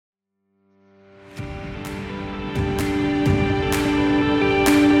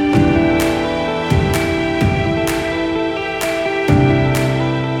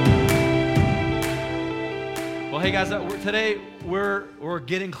today we're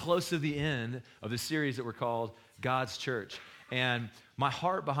getting close to the end of the series that we're called God's Church. And my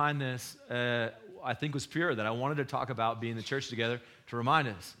heart behind this, I think, was pure, that I wanted to talk about being the church together to remind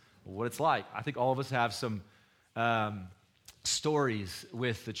us what it's like. I think all of us have some stories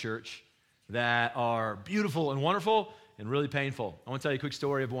with the church that are beautiful and wonderful and really painful. I want to tell you a quick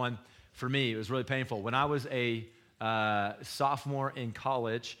story of one for me. It was really painful. When I was a sophomore in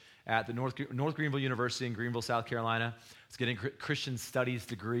college at the North Greenville University in Greenville, South Carolina, I was getting a Christian studies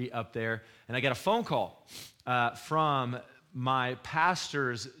degree up there, and I got a phone call from my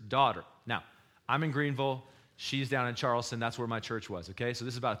pastor's daughter. Now, I'm in Greenville. She's down in Charleston. That's where my church was, okay? So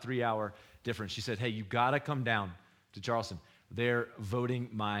this is about a 3-hour difference. She said, hey, you got to come down to Charleston. They're voting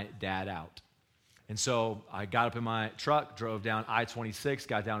my dad out. And so I got up in my truck, drove down I-26,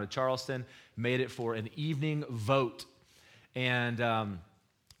 got down to Charleston, made it for an evening vote. And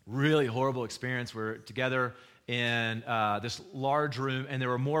really horrible experience. We're together in this large room, and there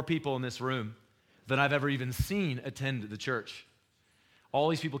were more people in this room than I've ever even seen attend the church. All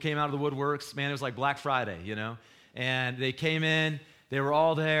these people came out of the woodworks. Man, it was like Black Friday, you know? And they came in, they were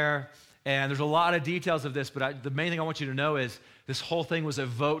all there, and there's a lot of details of this, but the main thing I want you to know is this whole thing was a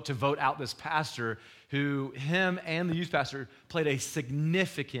vote to vote out this pastor who, him and the youth pastor, played a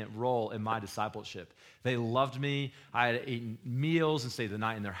significant role in my discipleship. They loved me. I had eaten meals and stayed the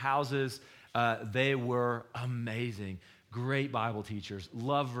night in their houses. They were amazing, great Bible teachers,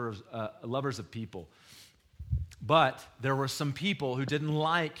 lovers of people. But there were some people who didn't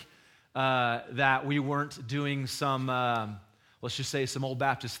like that we weren't doing some, let's just say, some old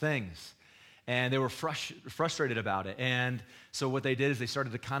Baptist things. And they were frustrated about it. And so what they did is they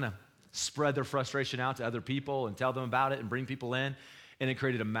started to kind of spread their frustration out to other people and tell them about it and bring people in. And it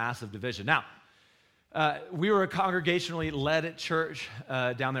created a massive division. Now, we were a congregationally led church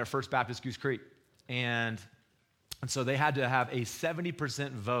down there at First Baptist Goose Creek. And so they had to have a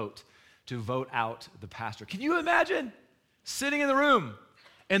 70% vote to vote out the pastor. Can you imagine sitting in the room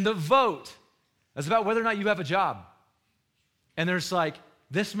and the vote is about whether or not you have a job? And there's like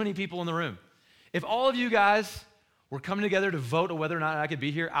this many people in the room. If all of you guys were coming together to vote on whether or not I could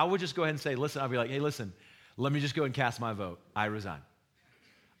be here, I would just go ahead and say, listen, I'll be like, hey, listen, let me just go and cast my vote. I resign.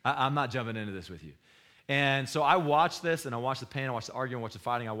 I'm not jumping into this with you. And so I watched this, and I watched the pain, I watched the arguing, I watched the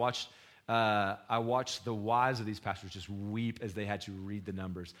fighting, I watched the wives of these pastors just weep as they had to read the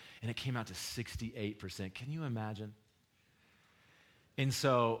numbers. And it came out to 68%. Can you imagine? And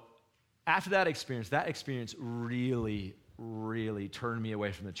so after that experience really, really turned me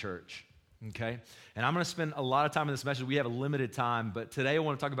away from the church. Okay? And I'm going to spend a lot of time in this message. We have a limited time, but today I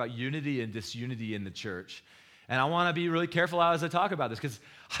want to talk about unity and disunity in the church. And I want to be really careful as I talk about this because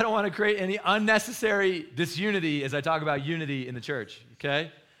I don't want to create any unnecessary disunity as I talk about unity in the church,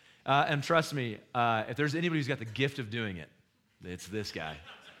 okay? And trust me, if there's anybody who's got the gift of doing it, it's this guy,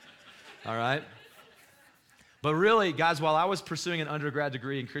 all right? But really, guys, while I was pursuing an undergrad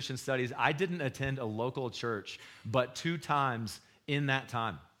degree in Christian studies, I didn't attend a local church but 2 times in that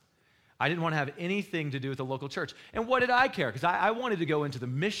time. I didn't want to have anything to do with the local church. And what did I care? Because I wanted to go into the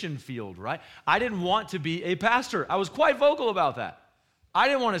mission field, right? I didn't want to be a pastor. I was quite vocal about that. I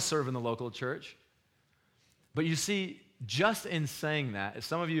didn't want to serve in the local church. But you see, just in saying that, if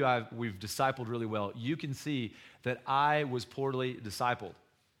some of you we've discipled really well, you can see that I was poorly discipled,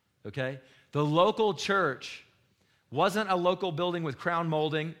 okay? The local church wasn't a local building with crown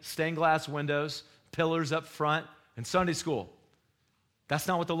molding, stained glass windows, pillars up front, and Sunday school. That's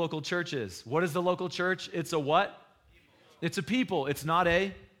not what the local church is. What is the local church? It's a what? People. It's a people. It's not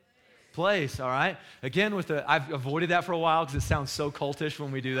a place, all right? Again, I've avoided that for a while because it sounds so cultish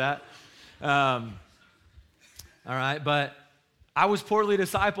when we do that. All right, but I was poorly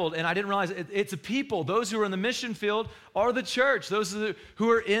discipled, and I didn't realize it's a people. Those who are in the mission field are the church. Those who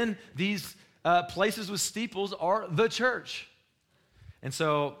are in these places with steeples are the church. And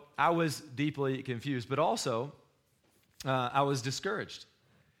so I was deeply confused, but also I was discouraged.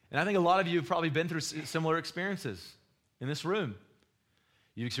 And I think a lot of you have probably been through similar experiences in this room.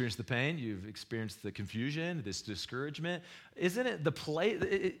 You've experienced the pain. You've experienced the confusion, this discouragement. Isn't it the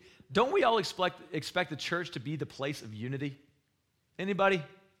place? Don't we all expect the church to be the place of unity? Anybody? Yes.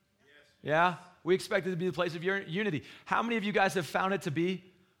 Yeah? We expect it to be the place of unity. How many of you guys have found it to be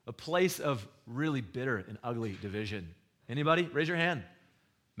a place of really bitter and ugly division? Anybody? Raise your hand.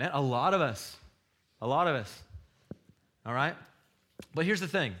 Man, a lot of us. A lot of us. All right? But here's the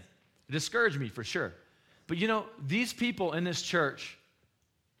thing. It discouraged me for sure. But you know, these people in this church,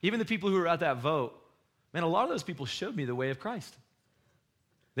 even the people who were at that vote, man, a lot of those people showed me the way of Christ.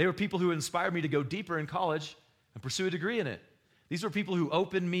 They were people who inspired me to go deeper in college and pursue a degree in it. These were people who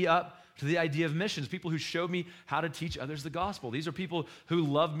opened me up to the idea of missions, people who showed me how to teach others the gospel. These are people who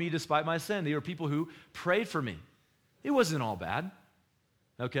loved me despite my sin. They were people who prayed for me. It wasn't all bad,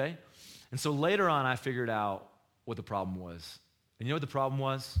 okay? And so later on, I figured out what the problem was. And you know what the problem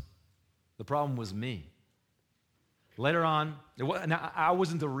was? The problem was me. Later on, now I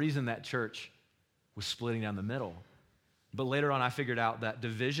wasn't the reason that church was splitting down the middle. But later on, I figured out that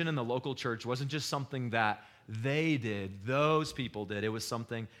division in the local church wasn't just something that they did, those people did. It was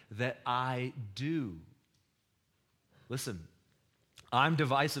something that I do. Listen, I'm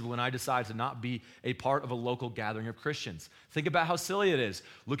divisive when I decide to not be a part of a local gathering of Christians. Think about how silly it is.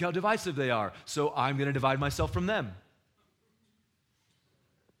 Look how divisive they are, so I'm going to divide myself from them.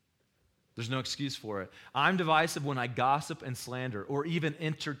 There's no excuse for it. I'm divisive when I gossip and slander, or even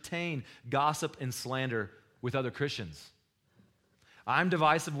entertain gossip and slander with other Christians. I'm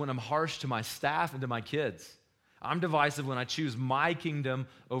divisive when I'm harsh to my staff and to my kids. I'm divisive when I choose my kingdom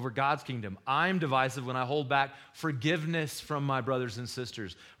over God's kingdom. I'm divisive when I hold back forgiveness from my brothers and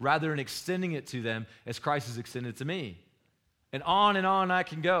sisters rather than extending it to them as Christ has extended to me. And on I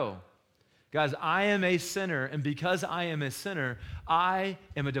can go. Guys, I am a sinner, and because I am a sinner, I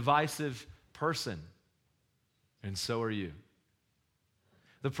am a divisive person. And so are you.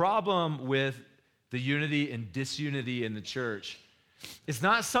 The problem with the unity and disunity in the church, it's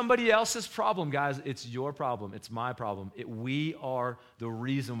not somebody else's problem, guys. It's your problem. It's my problem. We are the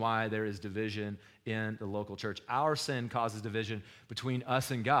reason why there is division in the local church. Our sin causes division between us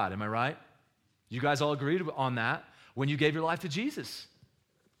and God. Am I right? You guys all agreed on that when you gave your life to Jesus.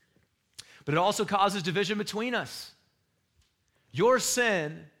 But it also causes division between us. Your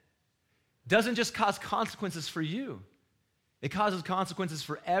sin doesn't just cause consequences for you. It causes consequences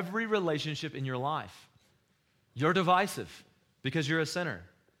for every relationship in your life. You're divisive because you're a sinner.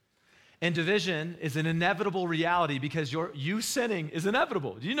 And division is an inevitable reality because you sinning is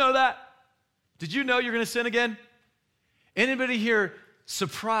inevitable. Do you know that? Did you know you're going to sin again? Anybody here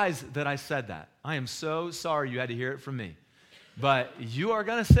surprised that I said that? I am so sorry you had to hear it from me. But you are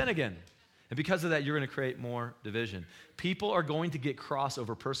going to sin again. And because of that, you're going to create more division. People are going to get cross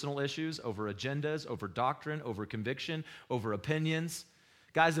over personal issues, over agendas, over doctrine, over conviction, over opinions.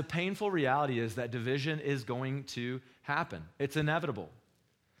 Guys, the painful reality is that division is going to happen. It's inevitable.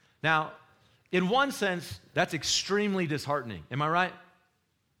 Now, in one sense, that's extremely disheartening. Am I right?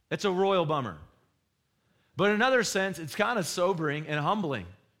 It's a royal bummer. But in another sense, it's kind of sobering and humbling.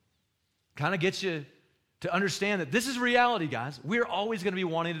 Kind of gets you to understand that this is reality, guys. We're always going to be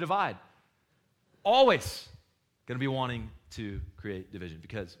wanting to divide. Always going to be wanting to create division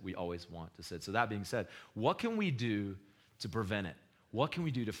because we always want to sin. So that being said, what can we do to prevent it? What can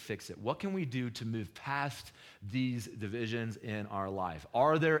we do to fix it? What can we do to move past these divisions in our life?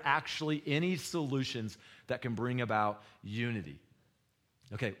 Are there actually any solutions that can bring about unity?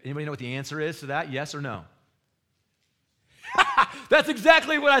 Okay, anybody know what the answer is to that? Yes or no? That's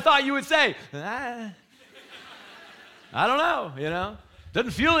exactly what I thought you would say. I don't know,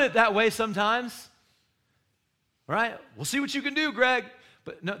 Doesn't feel it that way sometimes. All right, we'll see what you can do, Greg.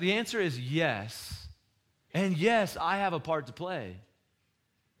 But no, the answer is yes. And yes, I have a part to play.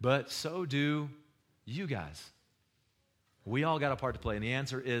 But so do you guys. We all got a part to play. And the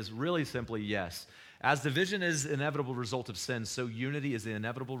answer is really simply yes. As division is an inevitable result of sin, so unity is the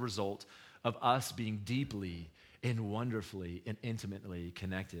inevitable result of us being deeply and wonderfully and intimately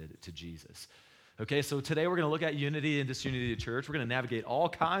connected to Jesus. Okay, so today we're going to look at unity and disunity of the church. We're going to navigate all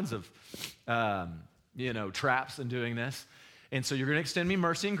kinds of, traps in doing this. And so you're going to extend me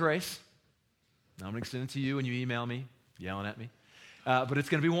mercy and grace. I'm going to extend it to you when you email me, yelling at me. But it's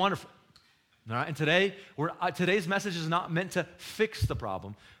going to be wonderful. All right, and today's message is not meant to fix the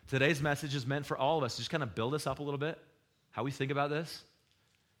problem. Today's message is meant for all of us to just kind of build us up a little bit, how we think about this,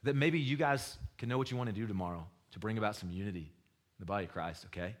 that maybe you guys can know what you want to do tomorrow to bring about some unity in the body of Christ,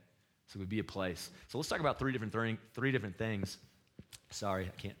 okay? So it would be a place. So let's talk about three different things. Sorry,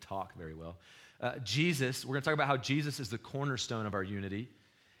 I can't talk very well. Jesus, we're going to talk about how Jesus is the cornerstone of our unity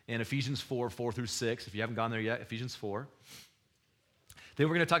in Ephesians 4:4-6. If you haven't gone there yet, Ephesians 4. Then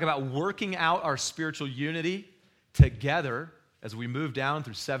we're going to talk about working out our spiritual unity together as we move down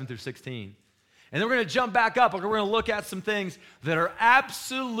through 7-16. And then we're going to jump back up and we're going to look at some things that are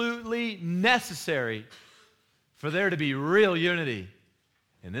absolutely necessary for there to be real unity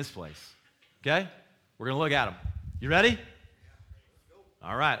in this place. Okay? We're going to look at them. You ready?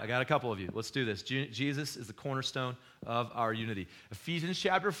 All right, I got a couple of you. Let's do this. Jesus is the cornerstone of our unity. Ephesians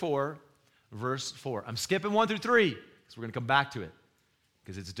chapter 4, verse 4. I'm skipping 1-3 because we're going to come back to it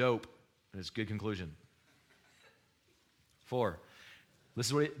because it's dope and it's a good conclusion. 4.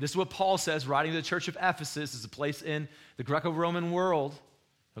 This is what Paul says, writing to the church of Ephesus. Is a place in the Greco-Roman world,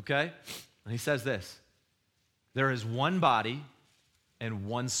 okay? And he says this: there is one body and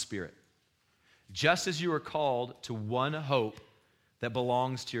one Spirit, just as you are called to one hope that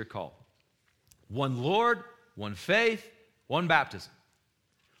belongs to your call. One Lord, one faith, one baptism,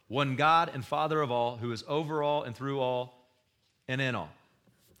 one God and Father of all, who is over all and through all and in all.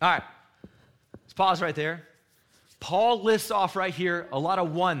 All right, let's pause right there. Paul lists off right here a lot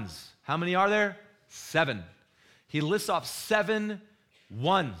of ones. How many are there? 7. He lists off 7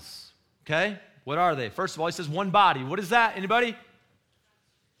 ones, okay? What are they? First of all, he says one body. What is that? Anybody?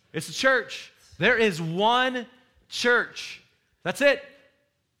 It's a church. There is one church. That's it.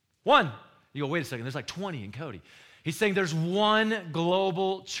 One. You go, wait a second, there's like 20 in Cody. He's saying there's one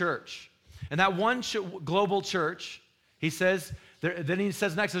global church. And that one global church, he says, then he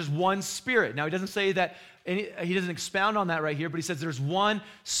says next, there's one Spirit. Now, he doesn't say that, he doesn't expound on that right here, but he says there's one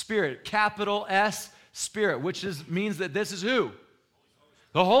Spirit, capital S, Spirit, which means that this is who?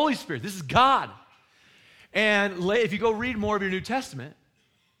 The Holy Spirit. This is God. And if you go read more of your New Testament,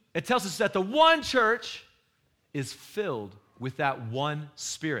 it tells us that the one church is filled with that one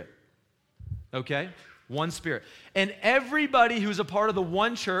Spirit. Okay? One Spirit. And everybody who's a part of the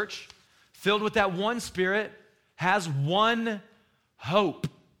one church, filled with that one Spirit, has one hope.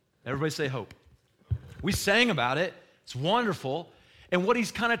 Everybody say hope. We sang about it. It's wonderful. And what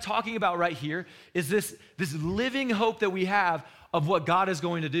he's kind of talking about right here is this living hope that we have of what God is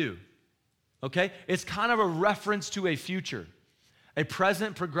going to do. Okay? It's kind of a reference to a future. A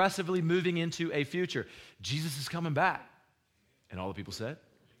present progressively moving into a future. Jesus is coming back. And all the people said,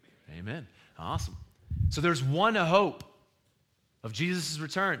 amen. Awesome. So there's one hope of Jesus'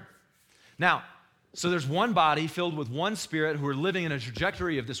 return. Now, so there's one body filled with one Spirit who are living in a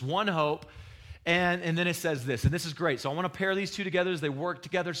trajectory of this one hope. And then it says this, and this is great. So I want to pair these two together as they work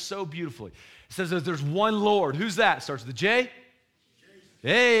together so beautifully. It says that there's one Lord. Who's that? Starts with a J? Jesus.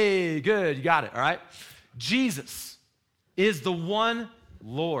 Hey, good. You got it, all right? Jesus is the one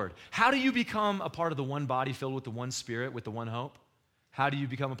Lord. How do you become a part of the one body filled with the one Spirit, with the one hope? How do you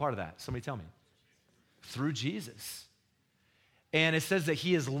become a part of that? Somebody tell me. Through Jesus. And it says that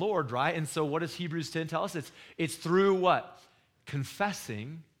he is Lord, right? And so what does Hebrews 10 tell us? It's through what?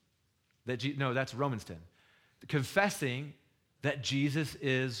 Confessing that, no, that's Romans 10. Confessing that Jesus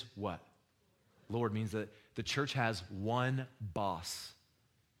is what? Lord means that the church has one boss.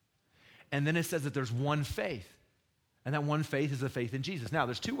 And then it says that there's one faith. And that one faith is the faith in Jesus. Now,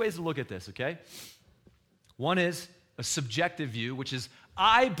 there's 2 ways to look at this, okay? One is a subjective view, which is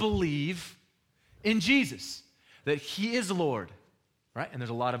I believe in Jesus, that he is Lord, right? And there's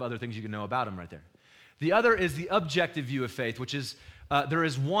a lot of other things you can know about him right there. The other is the objective view of faith, which is there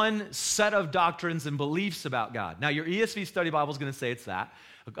is one set of doctrines and beliefs about God. Now, your ESV Study Bible is going to say it's that.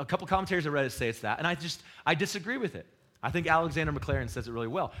 A couple commentaries I read it say it's that, and I disagree with it. I think Alexander McLaren says it really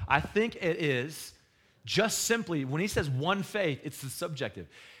well. I think it is just simply, when he says one faith, it's the subjective.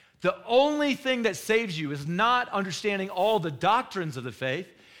 The only thing that saves you is not understanding all the doctrines of the faith.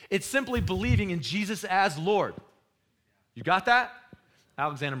 It's simply believing in Jesus as Lord. You got that?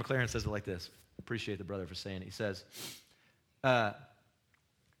 Alexander McLaren says it like this. Appreciate the brother for saying it. He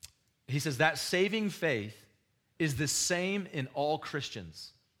says that saving faith is the same in all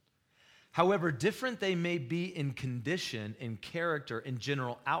Christians. However different they may be in condition, in character, in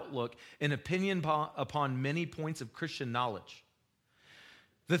general outlook, in opinion upon many points of Christian knowledge.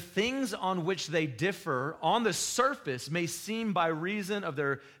 The things on which they differ on the surface may seem by reason of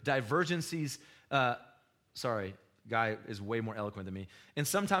their divergencies, guy is way more eloquent than me, and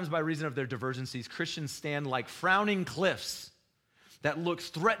sometimes by reason of their divergencies, Christians stand like frowning cliffs that look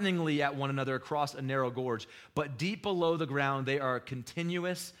threateningly at one another across a narrow gorge, but deep below the ground they are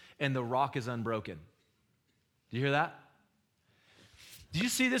continuous and the rock is unbroken. Do you hear that? Do you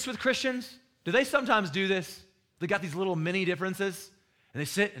see this with Christians? Do they sometimes do this? They got these little mini differences, and they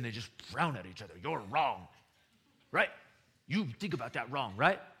sit and they just frown at each other. You're wrong, right? You think about that wrong,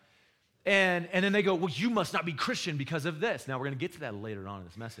 right? And then they go, well, you must not be Christian because of this. Now, we're going to get to that later on in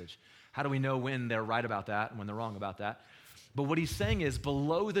this message. How do we know when they're right about that and when they're wrong about that? But what he's saying is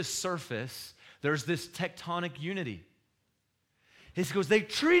below the surface, there's this tectonic unity. He goes, they're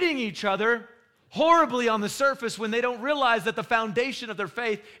treating each other horribly on the surface when they don't realize that the foundation of their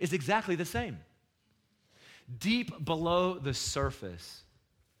faith is exactly the same. Deep below the surface,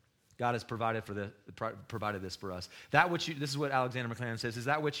 God has provided this for us. This is what Alexander McLaren says, is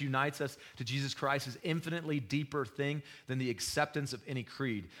that which unites us to Jesus Christ is infinitely deeper thing than the acceptance of any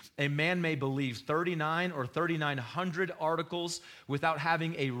creed. A man may believe 39 or 3,900 articles without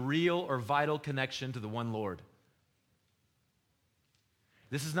having a real or vital connection to the one Lord.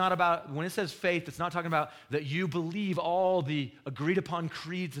 This is not about, when it says faith, it's not talking about that you believe all the agreed upon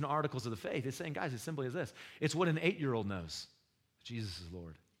creeds and articles of the faith. It's saying, guys, as simply as this. It's what an 8-year-old knows, that Jesus is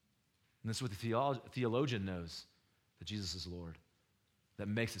Lord. And this is what the theologian knows, that Jesus is Lord, that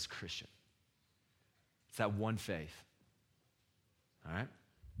makes us Christian. It's that one faith. All right?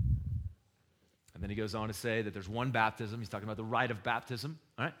 And then he goes on to say that there's one baptism. He's talking about the rite of baptism.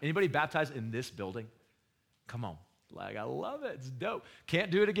 All right? Anybody baptized in this building? Come on. Like, I love it. It's dope. Can't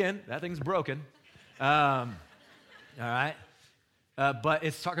do it again. That thing's broken. All right? But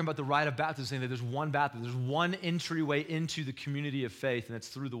it's talking about the rite of baptism, saying that there's one baptism. There's one entryway into the community of faith, and it's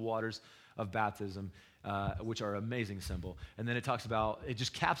through the waters of baptism, which are an amazing symbol. And then it talks about, it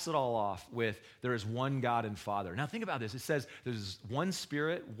just caps it all off with, there is one God and Father. Now think about this. It says there's one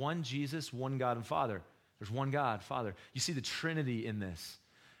Spirit, one Jesus, one God and Father. There's one God, Father. You see the Trinity in this,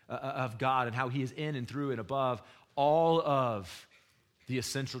 of God and how he is in and through and above all of the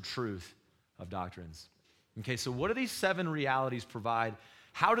essential truth of doctrines. Okay, so what do these 7 realities provide?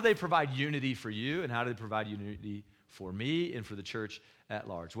 How do they provide unity for you, and how do they provide unity for me and for the church at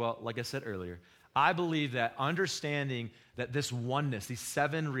large? Well, like I said earlier, I believe that understanding that this oneness, these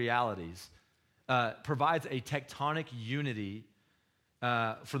 7 realities, provides a tectonic unity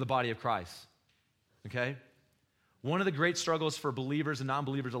for the body of Christ. Okay? One of the great struggles for believers and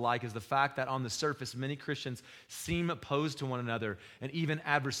non-believers alike is the fact that on the surface, many Christians seem opposed to one another and even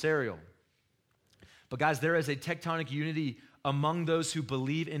adversarial. But guys, there is a tectonic unity among those who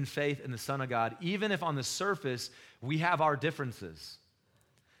believe in faith in the Son of God, even if on the surface we have our differences.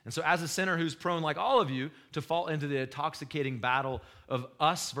 And so as a sinner who's prone, like all of you, to fall into the intoxicating battle of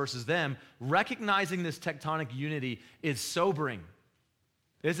us versus them, recognizing this tectonic unity is sobering,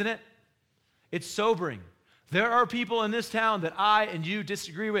 isn't it? It's sobering. There are people in this town that I and you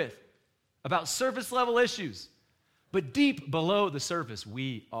disagree with about surface level issues, but deep below the surface,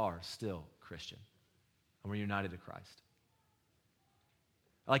 we are still Christian, and we're united to Christ.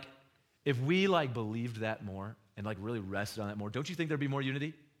 Like, if we believed that more and really rested on that more, don't you think there'd be more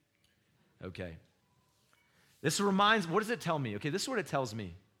unity? Okay. This reminds, what does it tell me? Okay, this is what it tells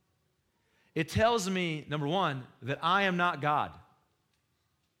me. It tells me, number one, that I am not God.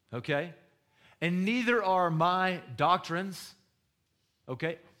 Okay? And neither are my doctrines,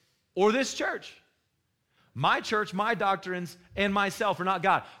 okay, or this church. My church, my doctrines, and myself are not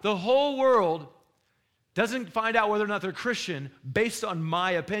God. The whole world doesn't find out whether or not they're Christian based on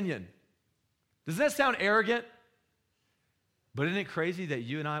my opinion. Does that sound arrogant? But isn't it crazy that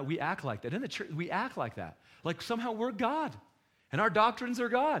you and I, we act like that? In the church, we act like that. Like somehow we're God, and our doctrines are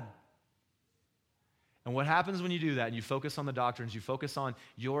God. And what happens when you do that, and you focus on the doctrines, you focus on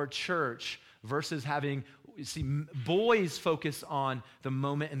your church, versus having, you see, boys focus on the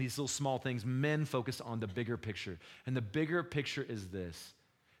moment and these little small things. Men focus on the bigger picture. And the bigger picture is this,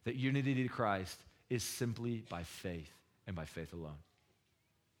 that unity to Christ is simply by faith and by faith alone.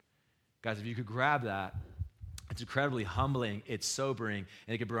 Guys, if you could grab that, it's incredibly humbling, it's sobering,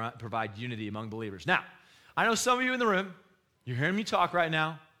 and it can provide unity among believers. Now, I know some of you in the room, you're hearing me talk right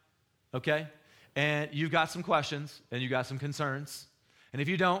now, okay? And you've got some questions, and you've got some concerns. And if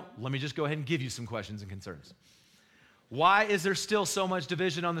you don't, let me just go ahead and give you some questions and concerns. Why is there still so much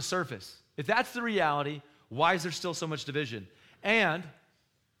division on the surface? If that's the reality, why is there still so much division? And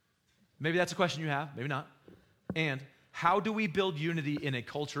maybe that's a question you have, maybe not. And how do we build unity in a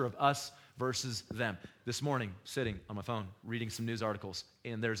culture of us versus them? This morning, sitting on my phone, reading some news articles,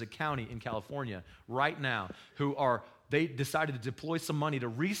 and there's a county in California right now they decided to deploy some money to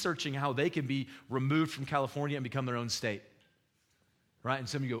researching how they can be removed from California and become their own state. Right? And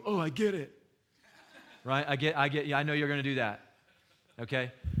some of you go, oh, I get it. Right? I get, yeah, I know you're going to do that.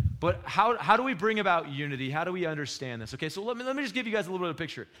 Okay? But how do we bring about unity? How do we understand this? Okay, so let me just give you guys a little bit of a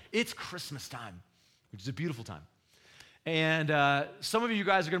picture. It's Christmas time, which is a beautiful time. And some of you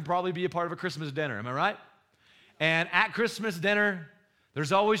guys are going to probably be a part of a Christmas dinner. Am I right? And at Christmas dinner,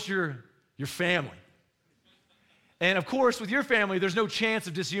 there's always your family. And of course, with your family, there's no chance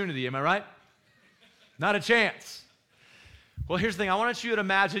of disunity. Am I right? Not a chance. Well, here's the thing. I want you to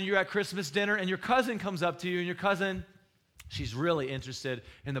imagine you're at Christmas dinner and your cousin comes up to you, and your cousin, she's really interested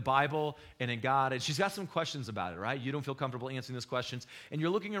in the Bible and in God, and she's got some questions about it, right? You don't feel comfortable answering those questions, and you're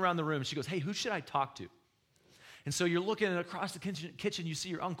looking around the room, and she goes, hey, who should I talk to? And so you're looking across the kitchen, you see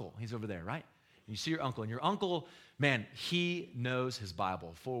your uncle. He's over there, right? And you see your uncle, and your uncle, man, he knows his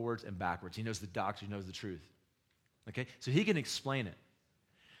Bible forwards and backwards. He knows the doctrine, he knows the truth, okay? So he can explain it,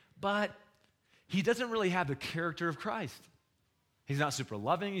 but he doesn't really have the character of Christ. He's not super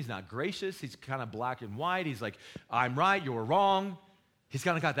loving. He's not gracious. He's kind of black and white. He's like, I'm right, you're wrong. He's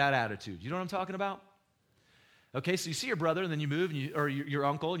kind of got that attitude. You know what I'm talking about? Okay, so you see your brother, and then you move, or your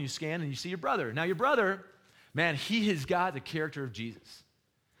uncle, and you scan, and you see your brother. Now your brother, man, he has got the character of Jesus.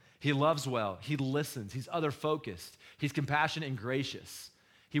 He loves well. He listens. He's other-focused. He's compassionate and gracious.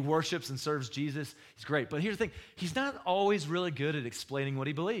 He worships and serves Jesus. He's great. But here's the thing. He's not always really good at explaining what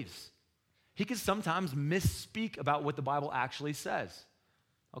he believes. He can sometimes misspeak about what the Bible actually says.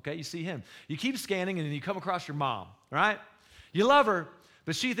 Okay, you see him. You keep scanning, and then you come across your mom, right? You love her,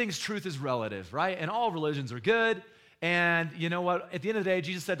 but she thinks truth is relative, right? And all religions are good. And you know what? At the end of the day,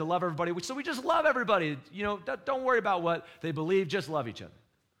 Jesus said to love everybody. So we just love everybody. You know, don't worry about what they believe. Just love each other.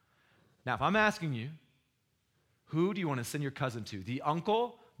 Now, if I'm asking you, who do you want to send your cousin to? The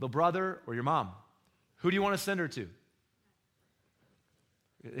uncle, the brother, or your mom? Who do you want to send her to?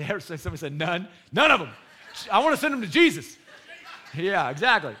 Somebody said none. None of them. I want to send them to Jesus. Yeah,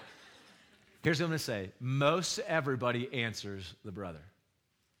 exactly. Here's what I'm going to say. Most everybody answers the brother.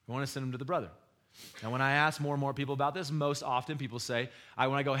 I want to send them to the brother. And when I ask more and more people about this, most often people say,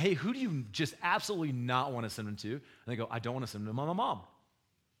 when I go, hey, who do you just absolutely not want to send them to? And they go, I don't want to send them to my mom.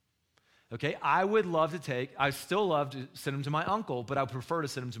 Okay, I still love to send them to my uncle, but I prefer to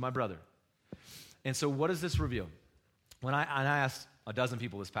send them to my brother. And so what does this reveal? When I asked a dozen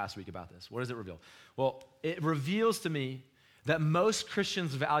people this past week about this, what does it reveal? Well, it reveals to me that most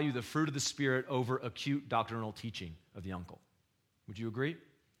Christians value the fruit of the Spirit over acute doctrinal teaching of the uncle. Would you agree?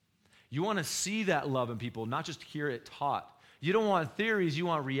 You want to see that love in people, not just hear it taught. You don't want theories, you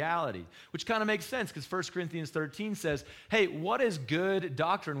want reality, which kind of makes sense because 1 Corinthians 13 says, hey, what is good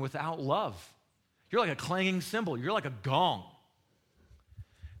doctrine without love? You're like a clanging cymbal. You're like a gong.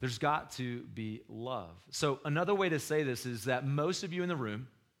 There's got to be love. So another way to say this is that most of you in the room,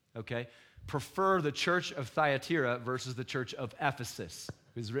 okay, prefer the church of Thyatira versus the church of Ephesus,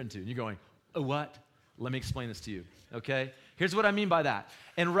 who's written to. And you're going, oh, what? Let me explain this to you, okay? Here's what I mean by that.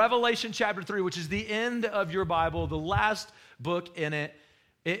 In Revelation chapter 3, which is the end of your Bible, the last book in it,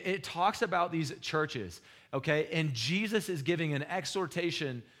 it talks about these churches, okay? And Jesus is giving an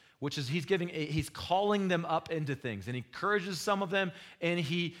exhortation, which is he's calling them up into things, and he encourages some of them, and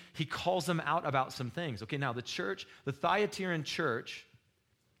he calls them out about some things. Okay, now the Thyatiran church,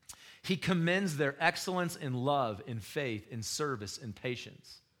 he commends their excellence in love, in faith, in service, in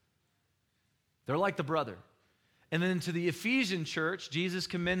patience. They're like the brother. And then to the Ephesian church, Jesus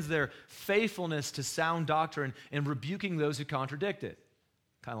commends their faithfulness to sound doctrine and rebuking those who contradict it,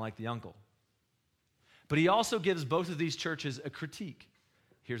 kind of like the uncle. But he also gives both of these churches a critique.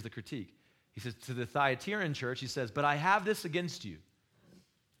 Here's the critique. He says to the Thyatiran church, he says, but I have this against you,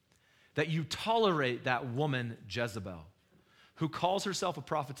 that you tolerate that woman Jezebel, who calls herself a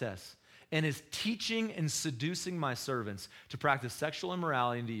prophetess and is teaching and seducing my servants to practice sexual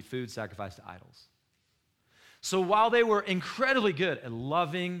immorality and to eat food sacrificed to idols. So while they were incredibly good at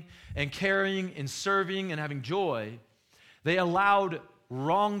loving and caring and serving and having joy, they allowed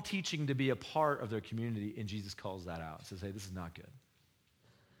wrong teaching to be a part of their community, and Jesus calls that out. He says, hey, this is not good.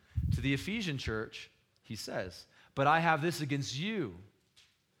 To the Ephesian church, he says, but I have this against you,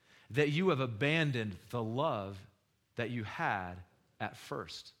 that you have abandoned the love that you had at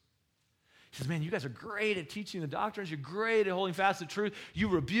first. He says, man, you guys are great at teaching the doctrines. You're great at holding fast to truth. You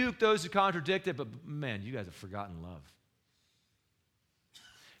rebuke those who contradict it, but man, you guys have forgotten love.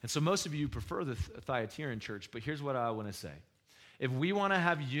 And so most of you prefer the Thyatiran church, but here's what I want to say. If we want to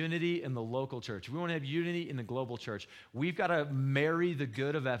have unity in the local church, if we want to have unity in the global church, we've got to marry the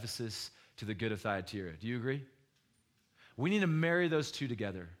good of Ephesus to the good of Thyatira. Do you agree? We need to marry those two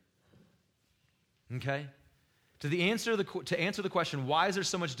together. Okay? To answer the question, why is there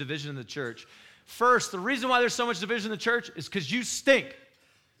so much division in the church? First, the reason why there's so much division in the church is because you stink.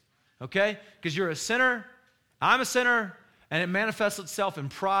 Okay? Because you're a sinner, I'm a sinner, and it manifests itself in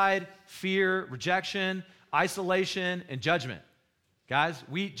pride, fear, rejection, isolation, and judgment. Guys,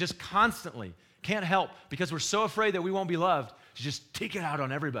 we just constantly can't help because we're so afraid that we won't be loved to just take it out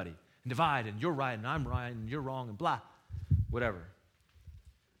on everybody and divide, and you're right, and I'm right, and you're wrong, and blah, whatever.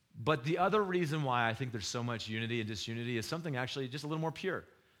 But the other reason why I think there's so much unity and disunity is something actually just a little more pure.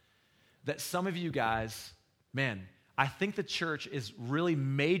 That some of you guys, man, I think the church is really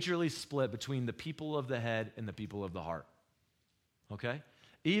majorly split between the people of the head and the people of the heart. Okay?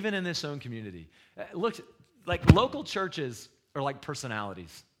 Even in this own community. Look, like local churches are like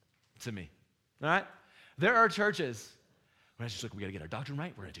personalities to me. All right? There are churches where it's just like, we got to get our doctrine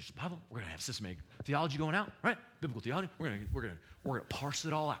right. We're going to teach the Bible. We're going to have systematic theology going out, right? Biblical theology. We're going to parse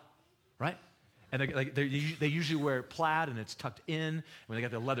it all out. Right? And they usually wear plaid and it's tucked in. When they got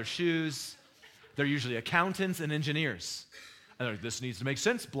their leather shoes, they're usually accountants and engineers. And they're like, this needs to make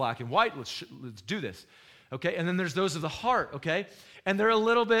sense, black and white. Let's do this. Okay? And then there's those of the heart, okay? And they're a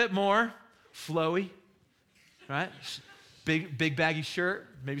little bit more flowy, right? Big baggy shirt,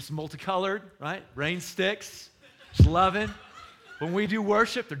 maybe some multicolored, right? Rain sticks, just loving. When we do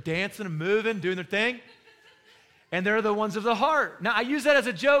worship, they're dancing and moving, doing their thing. And they're the ones of the heart. Now, I use that as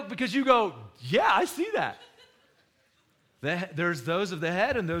a joke because you go, yeah, I see that. There's those of the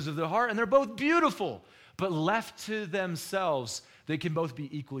head and those of the heart, and they're both beautiful. But left to themselves, they can both be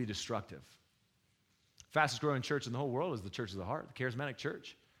equally destructive. Fastest growing church in the whole world is the church of the heart, the charismatic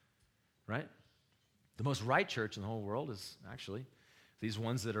church, right? The most right church in the whole world is actually these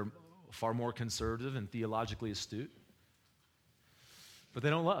ones that are far more conservative and theologically astute. But they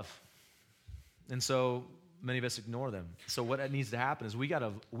don't love. And so many of us ignore them. So what needs to happen is we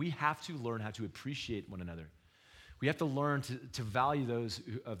have to learn how to appreciate one another. We have to learn to value those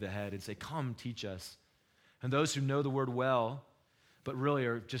of the head and say, come, teach us. And those who know the word well, but really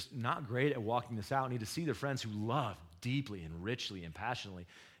are just not great at walking this out, need to see their friends who love deeply and richly and passionately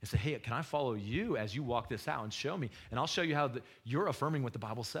and say, hey, can I follow you as you walk this out and show me? And I'll show you how you're affirming what the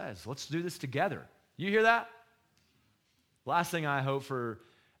Bible says. Let's do this together. You hear that? Last thing I hope for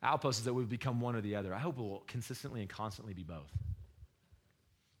Outpost is that we become one or the other. I hope we'll consistently and constantly be both.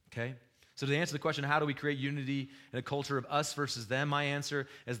 Okay? So to answer the question, how do we create unity in a culture of us versus them, my answer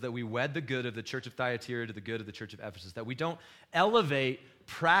is that we wed the good of the church of Thyatira to the good of the church of Ephesus, that we don't elevate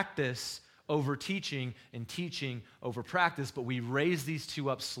practice over teaching and teaching over practice, but we raise these two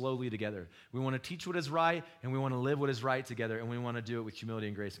up slowly together. We want to teach what is right, and we want to live what is right together, and we want to do it with humility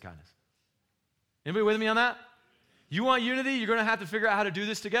and grace and kindness. Anybody with me on that? You want unity? You're going to have to figure out how to do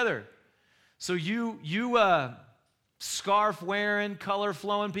this together. So you scarf-wearing,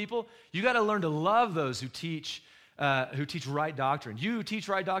 color-flowing people, you got to learn to love those who teach right doctrine. You who teach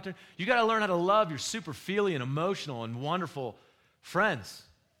right doctrine, you got to learn how to love your super feely and emotional and wonderful friends.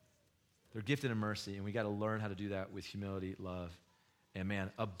 They're gifted in mercy, and we got to learn how to do that with humility, love, and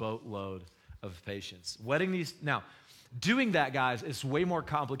man, a boatload of patience. Now, doing that, guys, is way more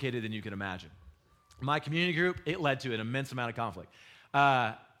complicated than you can imagine. My community group, it led to an immense amount of conflict.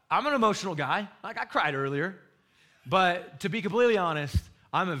 I'm an emotional guy. Like, I cried earlier. But to be completely honest,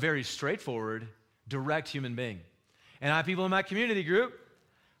 I'm a very straightforward, direct human being. And I have people in my community group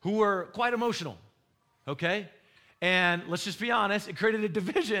who are quite emotional, okay? And let's just be honest, it created a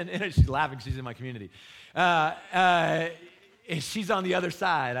division. And she's laughing, she's in my community. She's on the other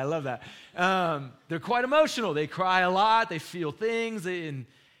side. I love that. They're quite emotional. They cry a lot. They feel things. And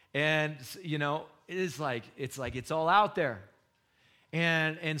you know, it's like it's all out there.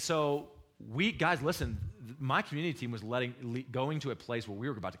 And so guys, listen, my community team was going to a place where we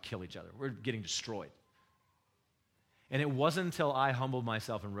were about to kill each other. We're getting destroyed. And it wasn't until I humbled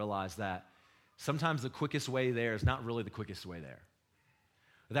myself and realized that sometimes the quickest way there is not really the quickest way there.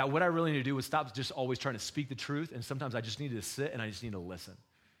 That what I really need to do was stop just always trying to speak the truth, and sometimes I just needed to sit and I just need to listen.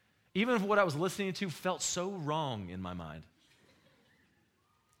 Even if what I was listening to felt so wrong in my mind.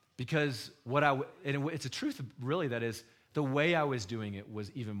 Because it's a truth really that is, the way I was doing it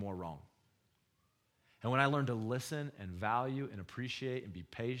was even more wrong. And when I learned to listen and value and appreciate and be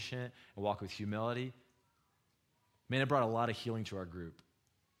patient and walk with humility, man, it brought a lot of healing to our group.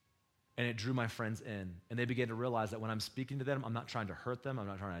 And it drew my friends in. And they began to realize that when I'm speaking to them, I'm not trying to hurt them. I'm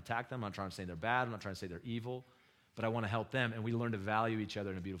not trying to attack them. I'm not trying to say they're bad. I'm not trying to say they're evil. But I want to help them. And we learn to value each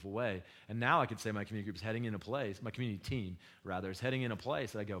other in a beautiful way. And now I can say my community group is heading in a place, my community team, rather, is heading in a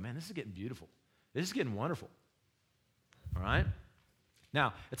place that I go, man, this is getting beautiful. This is getting wonderful. All right?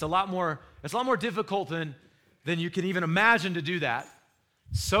 Now, it's a lot more difficult than you can even imagine to do that.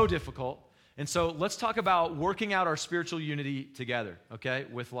 So difficult. And so let's talk about working out our spiritual unity together, okay,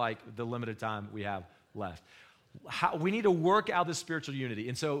 with like the limited time we have left. We need to work out this spiritual unity.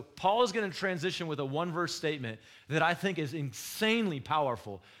 And so Paul is going to transition with a one-verse statement that I think is insanely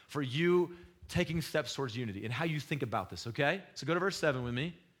powerful for you taking steps towards unity and how you think about this, okay? So go to verse 7 with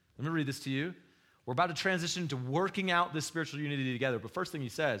me. Let me read this to you. We're about to transition to working out this spiritual unity together. But first thing he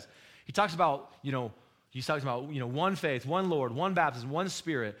says, he talks about, one faith, one Lord, one baptism, one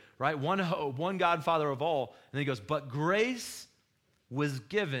Spirit, right? One hope, one God, Father of all. And then he goes, but grace was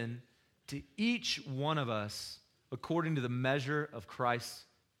given to each one of us according to the measure of Christ's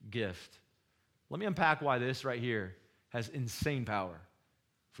gift. Let me unpack why this right here has insane power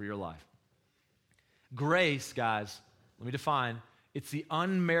for your life. Grace, guys, let me define, it's the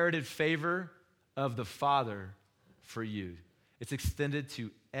unmerited favor of the Father for you. It's extended to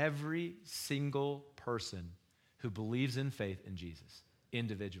every single person who believes in faith in Jesus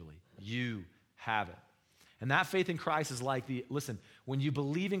individually. You have it. And that faith in Christ is like when you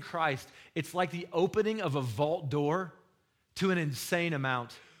believe in Christ, it's like the opening of a vault door to an insane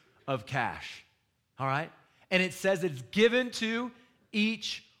amount of cash. All right? And it says it's given to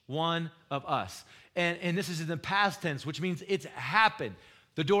each one of us. And this is in the past tense, which means it's happened.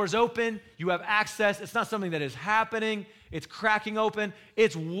 The door's open, you have access. It's not something that is happening, it's cracking open.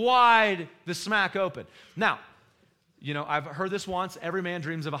 It's wide the smack open. Now, I've heard this once, every man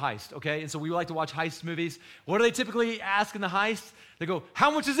dreams of a heist, okay? And so we like to watch heist movies. What do they typically ask in the heist? They go,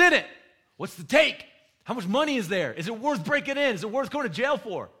 how much is in it? What's the take? How much money is there? Is it worth breaking in? Is it worth going to jail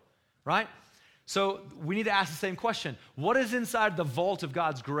for? Right? So we need to ask the same question. What is inside the vault of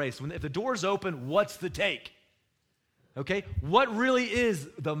God's grace? If the door's open, what's the take? Okay? What really is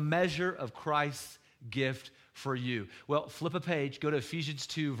the measure of Christ's gift for you? Well, flip a page, go to Ephesians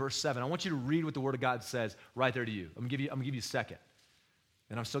 2, verse 7. I want you to read what the Word of God says right there to you. I'm going to give you a second,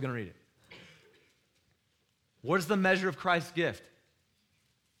 and I'm still going to read it. What is the measure of Christ's gift?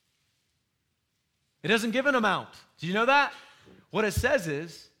 It doesn't give an amount. Do you know that? What it says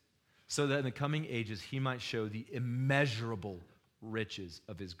is, so that in the coming ages he might show the immeasurable riches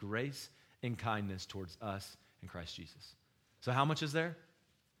of his grace and kindness towards us in Christ Jesus. So how much is there?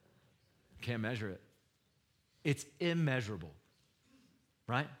 Can't measure it. It's immeasurable,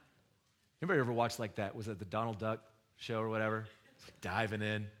 right? Anybody ever watched like that? Was it the Donald Duck show or whatever? It's like diving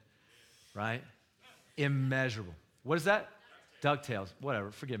in, right? Immeasurable. What is that? DuckTales. Whatever,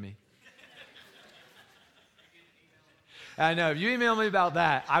 forgive me. I know, if you email me about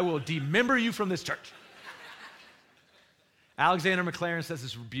that, I will demember you from this church. Alexander McLaren says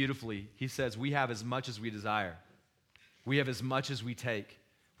this beautifully. He says, we have as much as we desire. We have as much as we take.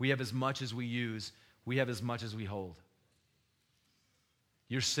 We have as much as we use. We have as much as we hold.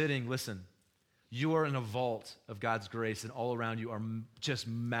 You're sitting, listen, you are in a vault of God's grace, and all around you are just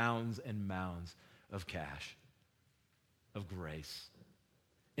mounds and mounds of cash, of grace.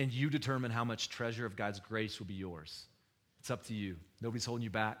 And you determine how much treasure of God's grace will be yours. It's up to you. Nobody's holding you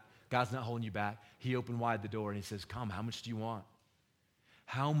back. God's not holding you back. He opened wide the door and he says, come, how much do you want?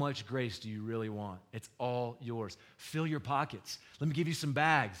 How much grace do you really want? It's all yours. Fill your pockets. Let me give you some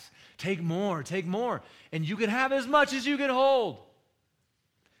bags. Take more, take more. And you can have as much as you can hold.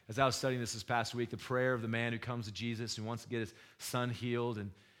 As I was studying this past week, the prayer of the man who comes to Jesus and wants to get his son healed. And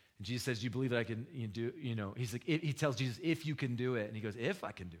Jesus says, do you believe that I can do, he's like, he tells Jesus, if you can do it. And he goes, if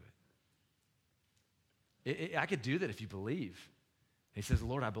I can do it. I could do that if you believe. He says,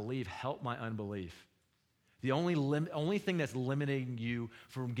 Lord, I believe. Help my unbelief. The only thing that's limiting you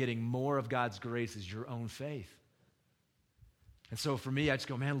from getting more of God's grace is your own faith. And so for me, I just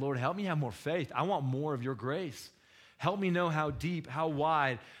go, man, Lord, help me have more faith. I want more of your grace. Help me know how deep, how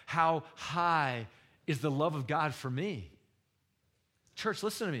wide, how high is the love of God for me. Church,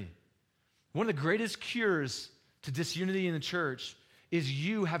 listen to me. One of the greatest cures to disunity in the church is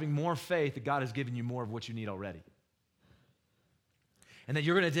you having more faith that God has given you more of what you need already. And that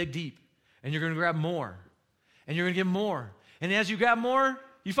you're going to dig deep, and you're going to grab more, and you're going to get more. And as you grab more,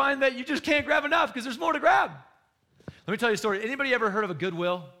 you find that you just can't grab enough because there's more to grab. Let me tell you a story. Anybody ever heard of a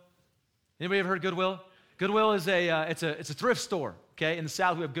Goodwill? Anybody ever heard of Goodwill? Goodwill is it's a thrift store, okay? In the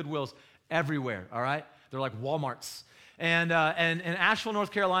South, we have Goodwills everywhere, all right? They're like Walmarts. And in Asheville,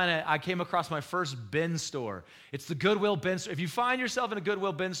 North Carolina, I came across my first bin store. It's the Goodwill bin store. If you find yourself in a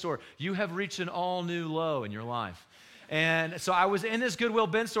Goodwill bin store, you have reached an all-new low in your life. And so I was in this Goodwill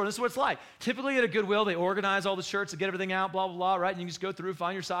bin store, and this is what it's like. Typically at a Goodwill, they organize all the shirts to get everything out, blah, blah, blah, right? And you can just go through,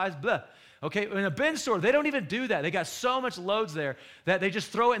 find your size, blah. Okay, in a bin store, they don't even do that. They got so much loads there that they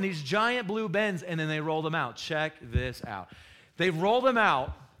just throw it in these giant blue bins, and then they roll them out. Check this out. They roll them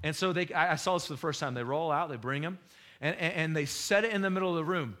out, and so I saw this for the first time. They roll out, they bring them, and they set it in the middle of the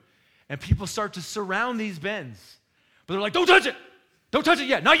room. And people start to surround these bins. But they're like, don't touch it. Don't touch it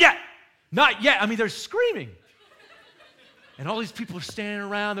yet. Not yet. Not yet. I mean, they're screaming. And all these people are standing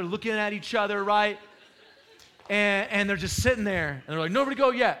around. They're looking at each other, right? And they're just sitting there. And they're like, nobody go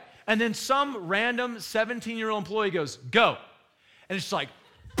yet. And then some random 17-year-old employee goes, go. And it's just like,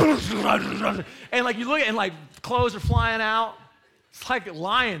 and like you look at it, and like clothes are flying out. It's like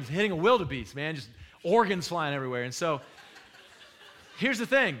lions hitting a wildebeest, man. Just organs flying everywhere. And so here's the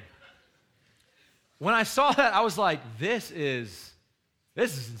thing. When I saw that, I was like, this is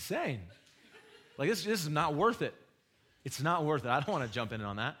insane. Like this is not worth it. It's not worth it. I don't want to jump in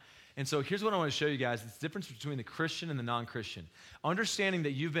on that. And so here's what I want to show you guys. It's the difference between the Christian and the non-Christian. Understanding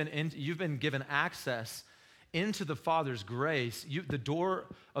that you've been given access into the Father's grace, the door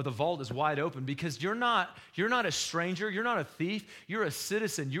of the vault is wide open because you're not a stranger, you're not a thief, you're a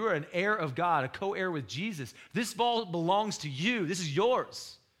citizen, you're an heir of God, a co-heir with Jesus. This vault belongs to you. This is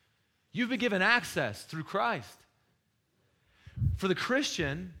yours. You've been given access through Christ. For the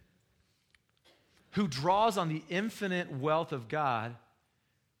Christian who draws on the infinite wealth of God,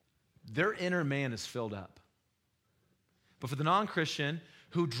 their inner man is filled up. But for the non-Christian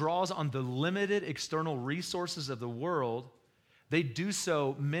who draws on the limited external resources of the world, they do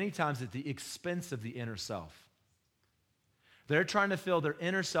so many times at the expense of the inner self. They're trying to fill their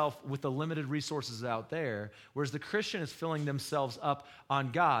inner self with the limited resources out there, whereas the Christian is filling themselves up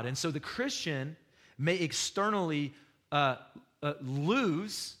on God. And so the Christian may externally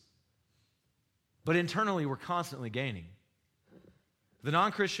lose, but internally we're constantly gaining. The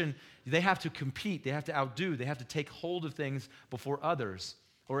non-Christian, they have to compete, they have to outdo, they have to take hold of things before others,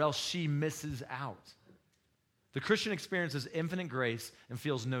 or else she misses out. The Christian experiences infinite grace and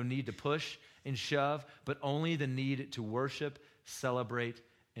feels no need to push and shove, but only the need to worship, celebrate,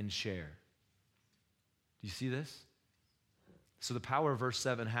 and share. Do you see this? So the power of verse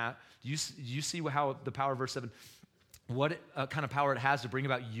 7, do you see how the power of verse 7, what kind of power it has to bring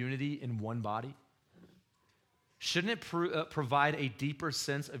about unity in one body? Shouldn't it provide a deeper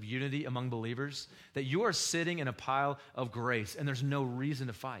sense of unity among believers? That you are sitting in a pile of grace and there's no reason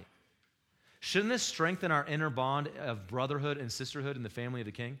to fight. Shouldn't this strengthen our inner bond of brotherhood and sisterhood in the family of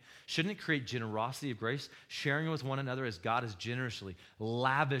the King? Shouldn't it create generosity of grace, sharing with one another as God has generously,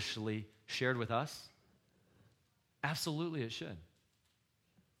 lavishly shared with us? Absolutely it should.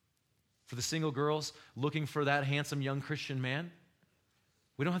 For the single girls looking for that handsome young Christian man,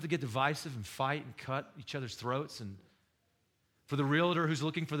 we don't have to get divisive and fight and cut each other's throats. And for the realtor who's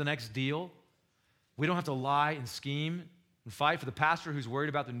looking for the next deal, we don't have to lie and scheme and fight. For the pastor who's worried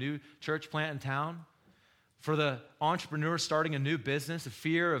about the new church plant in town, for the entrepreneur starting a new business, the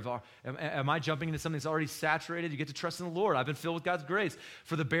fear of, am I jumping into something that's already saturated? You get to trust in the Lord. I've been filled with God's grace.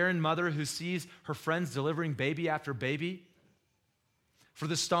 For the barren mother who sees her friends delivering baby after baby, for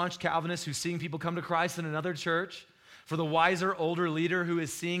the staunch Calvinist who's seeing people come to Christ in another church, for the wiser older leader who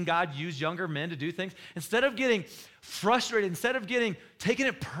is seeing God use younger men to do things. Instead of getting frustrated, instead of taking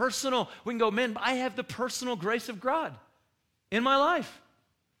it personal, we can go, man, I have the personal grace of God in my life.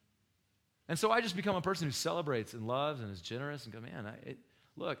 And so I just become a person who celebrates and loves and is generous and go, man,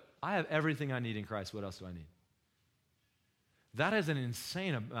 look, I have everything I need in Christ. What else do I need? That has an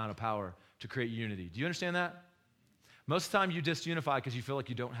insane amount of power to create unity. Do you understand that? Most of the time you disunify because you feel like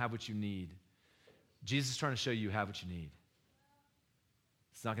you don't have what you need. Jesus is trying to show you have what you need.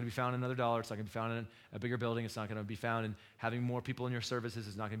 It's not going to be found in another dollar. It's not going to be found in a bigger building. It's not going to be found in having more people in your services.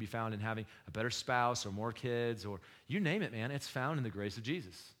 It's not going to be found in having a better spouse or more kids or you name it, man. It's found in the grace of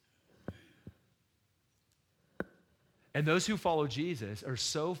Jesus. And those who follow Jesus are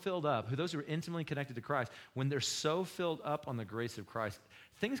so filled up, those who are intimately connected to Christ, when they're so filled up on the grace of Christ,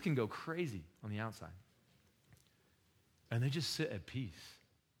 things can go crazy on the outside. And they just sit at peace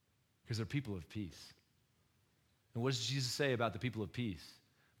because they're people of peace. And what does Jesus say about the people of peace?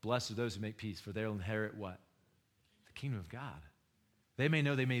 Blessed are those who make peace, for they'll inherit what? The kingdom of God. They may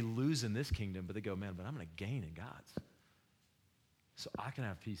know they may lose in this kingdom, but they go, man, but I'm going to gain in God's. So I can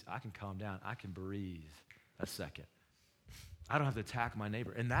have peace. I can calm down. I can breathe a second. I don't have to attack my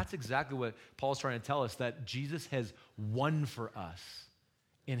neighbor. And that's exactly what Paul's trying to tell us, that Jesus has won for us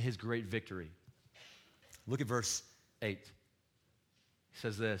in his great victory. Look at verse 8. He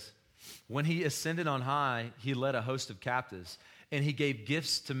says this, when he ascended on high, he led a host of captives, and he gave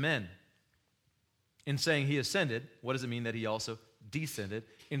gifts to men. In saying he ascended, what does it mean that he also descended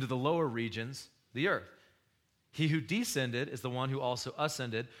into the lower regions, the earth? He who descended is the one who also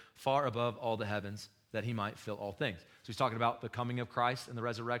ascended far above all the heavens, that he might fill all things. So he's talking about the coming of Christ and the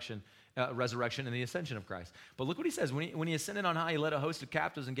resurrection and the ascension of Christ. But look what he says. When he ascended on high, he led a host of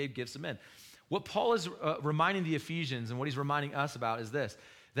captives and gave gifts to men. What Paul is reminding the Ephesians and what he's reminding us about is this,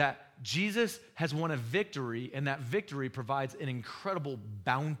 that Jesus has won a victory, and that victory provides an incredible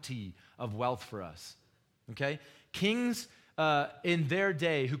bounty of wealth for us. Okay? Kings in their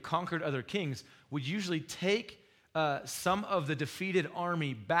day who conquered other kings would usually take some of the defeated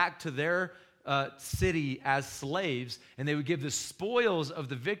army back to their city as slaves, and they would give the spoils of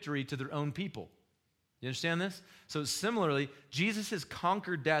the victory to their own people. You understand this? So similarly, Jesus has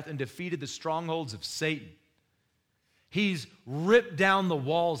conquered death and defeated the strongholds of Satan. He's ripped down the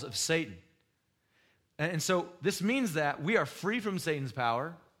walls of Satan. And so this means that we are free from Satan's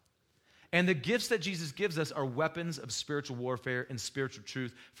power, and the gifts that Jesus gives us are weapons of spiritual warfare and spiritual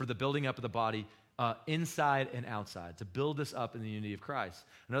truth for the building up of the body inside and outside, to build us up in the unity of Christ.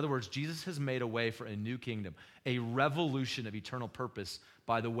 In other words, Jesus has made a way for a new kingdom, a revolution of eternal purpose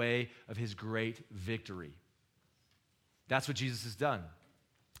by the way of his great victory. That's what Jesus has done.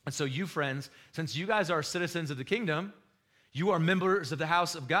 And so you friends, since you guys are citizens of the kingdom, you are members of the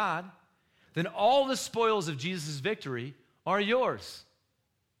house of God, then all the spoils of Jesus' victory are yours.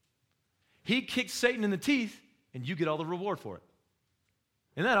 He kicked Satan in the teeth, and you get all the reward for it.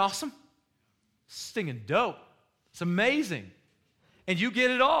 Isn't that awesome? Stinging dope. It's amazing. and you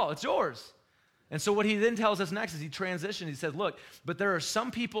get it all. It's yours. And so what he then tells us next is he transitions. He says, look, but there are some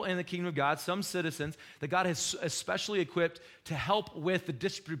people in the kingdom of God, some citizens that God has especially equipped to help with the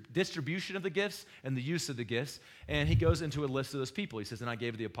distribution of the gifts and the use of the gifts. And he goes into a list of those people. He says, and I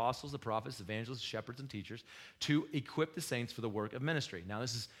gave the apostles, the prophets, evangelists, shepherds, and teachers to equip the saints for the work of ministry. Now,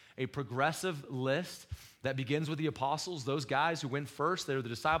 this is a progressive list that begins with the apostles, those guys who went first. They were the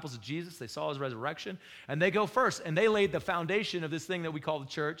disciples of Jesus. They saw his resurrection, and they go first, and they laid the foundation of this thing that we call the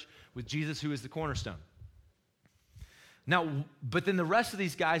church with Jesus, who is the cornerstone. Now, but then the rest of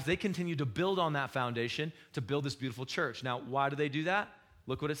these guys, they continue to build on that foundation to build this beautiful church. Now, why do they do that?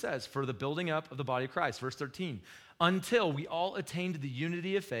 Look what it says, for the building up of the body of Christ, verse 13, until we all attain to the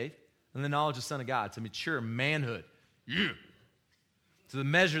unity of faith and the knowledge of the Son of God, to mature manhood, to the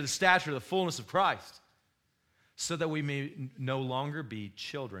measure, the stature, the fullness of Christ, so that we may no longer be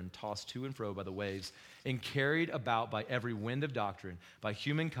children tossed to and fro by the waves and carried about by every wind of doctrine, by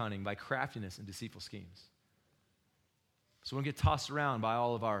human cunning, by craftiness and deceitful schemes. So we don't get tossed around by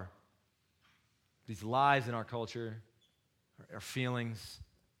all of these lies in our culture, our feelings.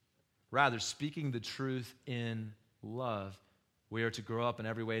 Rather, speaking the truth in love, we are to grow up in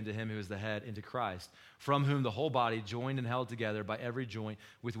every way into him who is the head, into Christ, from whom the whole body, joined and held together by every joint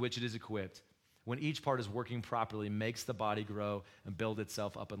with which it is equipped, when each part is working properly, makes the body grow and build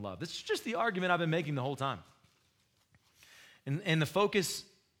itself up in love. This is just the argument I've been making the whole time. And the focus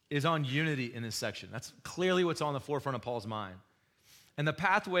is on unity in this section. That's clearly what's on the forefront of Paul's mind. And the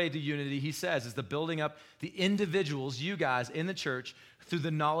pathway to unity, he says, is the building up the individuals, you guys, in the church through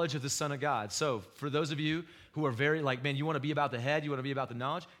the knowledge of the Son of God. So for those of you who are very like, man, you want to be about the head, you want to be about the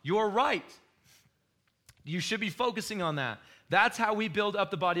knowledge, you're right. You should be focusing on that. That's how we build up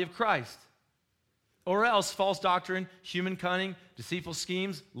the body of Christ. Or else false doctrine, human cunning, deceitful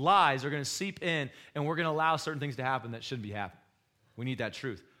schemes, lies are going to seep in, and we're going to allow certain things to happen that shouldn't be happening. We need that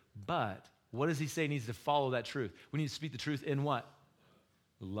truth. But what does he say needs to follow that truth? We need to speak the truth in what?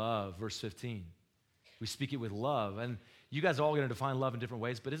 Love, verse 15. We speak it with love. And you guys are all going to define love in different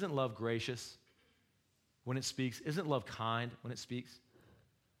ways, but isn't love gracious when it speaks? Isn't love kind when it speaks?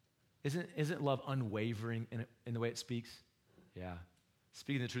 Isn't love unwavering in the way it speaks? Yeah.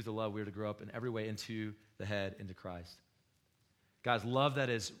 Speaking the truth of love, we are to grow up in every way into the head, into Christ. Guys, love that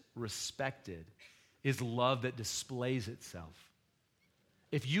is respected is love that displays itself.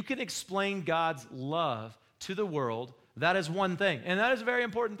 If you can explain God's love to the world, that is one thing, and that is a very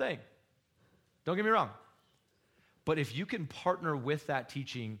important thing. Don't get me wrong. But if you can partner with that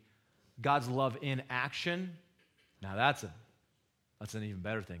teaching God's love in action, now that's an even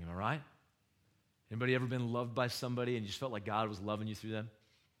better thing, am I right? Anybody ever been loved by somebody and you just felt like God was loving you through them?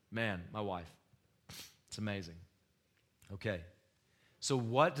 Man, my wife. It's amazing. Okay. So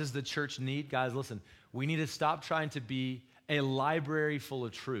what does the church need? Guys, listen, we need to stop trying to be a library full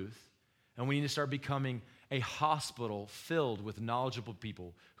of truth, and we need to start becoming a hospital filled with knowledgeable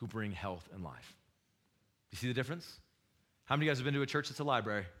people who bring health and life. You see the difference? How many of you guys have been to a church that's a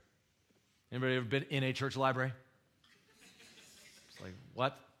library? Anybody ever been in a church library? It's like,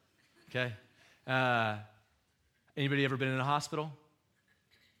 what? Okay. Anybody ever been in a hospital?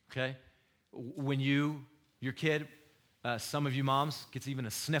 Okay. When your kid, some of you moms, gets even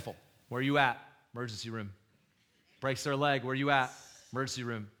a sniffle, where are you at? Emergency room. Breaks their leg, where are you at? Emergency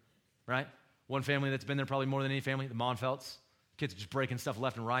room, right? One family that's been there probably more than any family, the Monfelts. Kids are just breaking stuff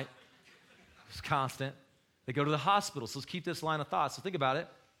left and right. It's constant. They go to the hospital. So let's keep this line of thought. So think about it,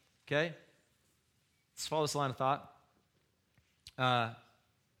 okay? Let's follow this line of thought.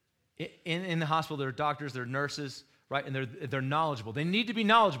 In the hospital, there are doctors, there are nurses, right? And they're knowledgeable. They need to be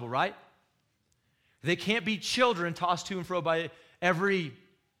knowledgeable, right? They can't be children tossed to and fro by every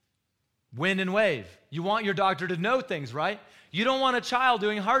wind and wave. You want your doctor to know things, right? You don't want a child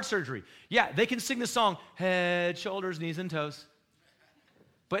doing heart surgery. Yeah, they can sing the song, head, shoulders, knees, and toes.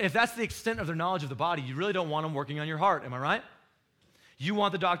 But if that's the extent of their knowledge of the body, you really don't want them working on your heart, am I right? You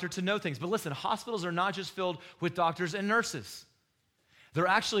want the doctor to know things. But listen, hospitals are not just filled with doctors and nurses. They're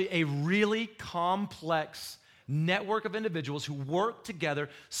actually a really complex network of individuals who work together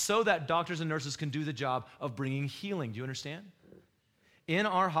so that doctors and nurses can do the job of bringing healing. Do you understand? In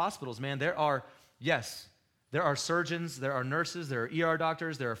our hospitals, man, there are surgeons, there are nurses, there are ER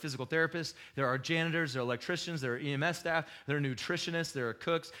doctors, there are physical therapists, there are janitors, there are electricians, there are EMS staff, there are nutritionists, there are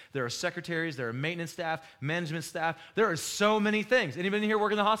cooks, there are secretaries, there are maintenance staff, management staff. There are so many things. Anybody here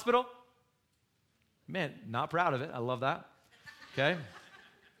work in the hospital? Man, not proud of it. I love that. Okay?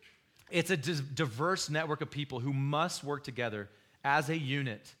 It's a diverse network of people who must work together as a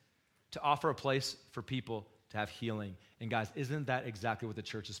unit to offer a place for people to have healing. And guys, isn't that exactly what the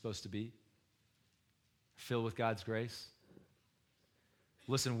church is supposed to be? Filled with God's grace?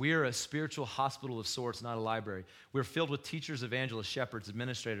 Listen, we are a spiritual hospital of sorts, not a library. We're filled with teachers, evangelists, shepherds,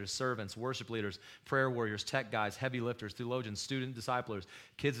 administrators, servants, worship leaders, prayer warriors, tech guys, heavy lifters, theologians, student disciplers,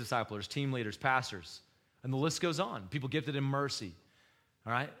 kids disciplers, team leaders, pastors. And the list goes on. People gifted in mercy,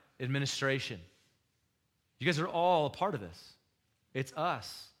 all right? Administration. You guys are all a part of this. It's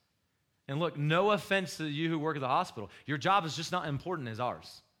us. And look, no offense to you who work at the hospital. Your job is just not important as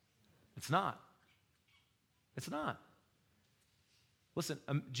ours. It's not. It's not. Listen,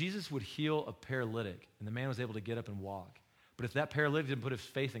 Jesus would heal a paralytic, and the man was able to get up and walk. But if that paralytic didn't put his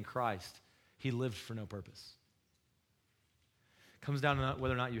faith in Christ, he lived for no purpose. It comes down to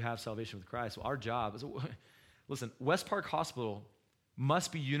whether or not you have salvation with Christ. Well, our job is, listen, West Park Hospital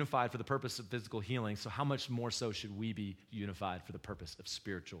must be unified for the purpose of physical healing, so how much more so should we be unified for the purpose of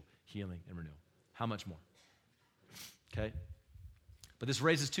spiritual healing and renewal? How much more? Okay? But this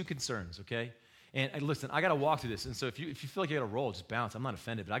raises two concerns, okay? And listen, I got to walk through this. And so if you feel like you got to roll, just bounce. I'm not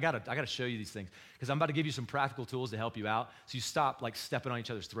offended, but I got to show you these things because I'm about to give you some practical tools to help you out so you stop like stepping on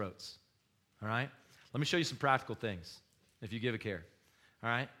each other's throats. All right? Let me show you some practical things if you give a care. All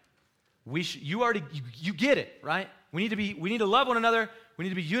right? You get it, right? We need to love one another. We need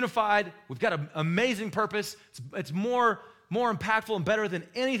to be unified. We've got an amazing purpose. It's more impactful and better than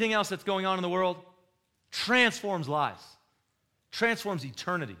anything else that's going on in the world. Transforms lives. Transforms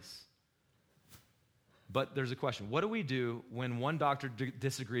eternities. But there's a question. What do we do when one doctor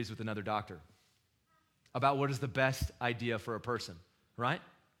disagrees with another doctor about what is the best idea for a person, right?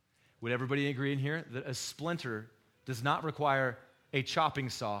 Would everybody agree in here that a splinter does not require a chopping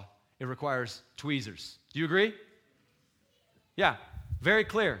saw? It requires tweezers. Do you agree? Yeah, very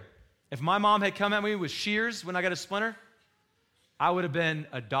clear. If my mom had come at me with shears when I got a splinter, I would have been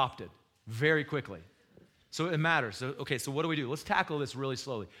adopted very quickly. So it matters. So what do we do? Let's tackle this really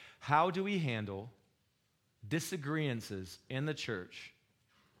slowly. How do we handle disagreements in the church,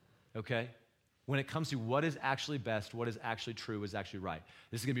 okay, when it comes to what is actually best, what is actually true, what is actually right?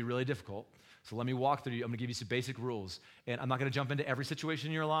 This is going to be really difficult, so let me walk through you. I'm going to give you some basic rules, and I'm not going to jump into every situation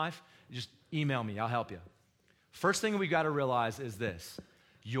in your life. Just email me. I'll help you. First thing we got to realize is this.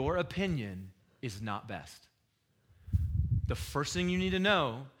 Your opinion is not best. The first thing you need to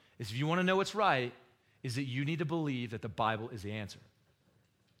know is if you want to know what's right, is that you need to believe that the Bible is the answer.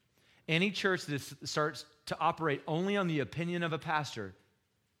 Any church that starts to operate only on the opinion of a pastor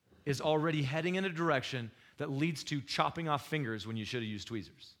is already heading in a direction that leads to chopping off fingers when you should have used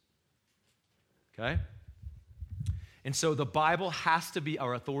tweezers. Okay? And so the Bible has to be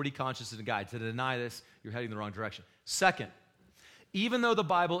our authority, conscience, and guide. To deny this, you're heading in the wrong direction. Second, even though the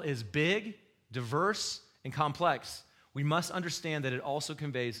Bible is big, diverse, and complex, we must understand that it also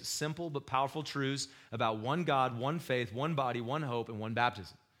conveys simple but powerful truths about one God, one faith, one body, one hope, and one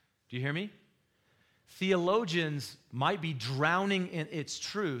baptism. Do you hear me? Theologians might be drowning in its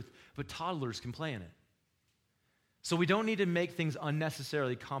truth, but toddlers can play in it. So we don't need to make things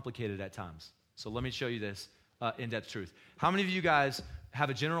unnecessarily complicated at times. So let me show you this in-depth truth. How many of you guys have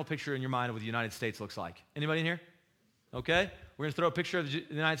a general picture in your mind of what the United States looks like? Anybody in here? Okay. We're going to throw a picture of the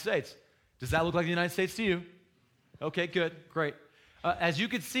United States. Does that look like the United States to you? Okay, good, great. As you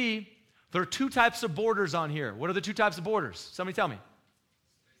can see, there are two types of borders on here. What are the two types of borders? Somebody tell me.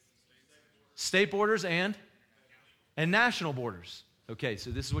 State borders and national borders. Okay, so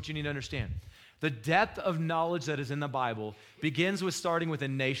this is what you need to understand. The depth of knowledge that is in the Bible begins with starting with a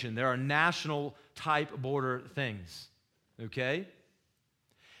nation. There are national type border things, okay?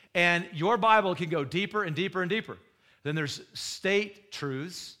 And your Bible can go deeper and deeper and deeper. Then there's state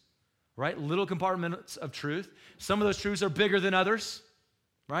truths, right? Little compartments of truth. Some of those truths are bigger than others,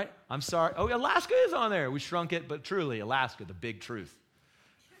 right? I'm sorry. Oh, Alaska is on there. We shrunk it, but truly, Alaska, the big truth.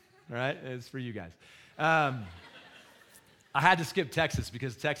 All right? It's for you guys. I had to skip Texas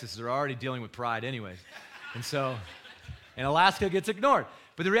because Texas are already dealing with pride anyways. And Alaska gets ignored.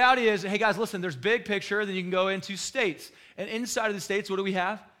 But the reality is, hey guys, listen, there's big picture, then you can go into states. And inside of the states, what do we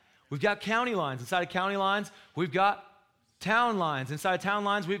have? We've got county lines. Inside of county lines, we've got town lines. Inside of town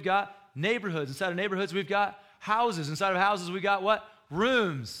lines, we've got neighborhoods. Inside of neighborhoods, we've got houses. Inside of houses, we've got what?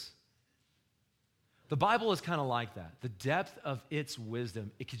 Rooms. The Bible is kind of like that. The depth of its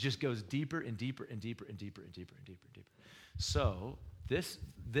wisdom, it just goes deeper and deeper and deeper and deeper and deeper and deeper and deeper. So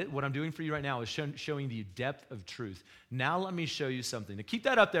what I'm doing for you right now is showing the depth of truth. Now let me show you something. To keep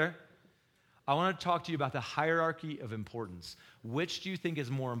that up there, I want to talk to you about the hierarchy of importance. Which do you think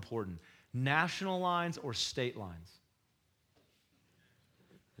is more important, national lines or state lines?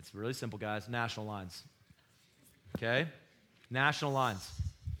 It's really simple, guys. National lines. Okay? National lines.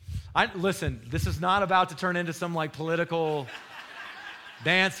 Listen, this is not about to turn into some like political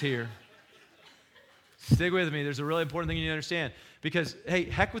dance here. Stick with me. There's a really important thing you need to understand. Because, hey,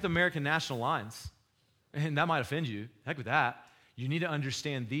 heck with American national lines. And that might offend you. Heck with that. You need to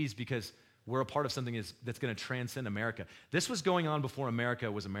understand these because we're a part of something that's going to transcend America. This was going on before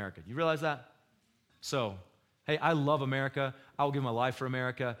America was America. You realize that? So, hey, I love America. I will give my life for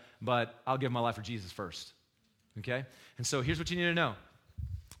America, but I'll give my life for Jesus first. Okay? And so here's what you need to know.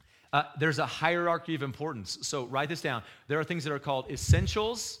 There's a hierarchy of importance. So write this down. There are things that are called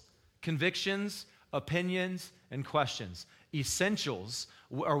essentials, convictions, opinions, and questions. Essentials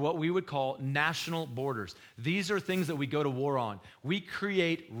are what we would call national borders. These are things that we go to war on. We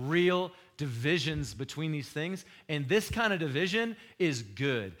create real divisions between these things, and this kind of division is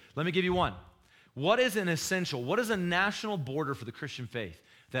good. Let me give you one. What is an essential? What is a national border for the Christian faith?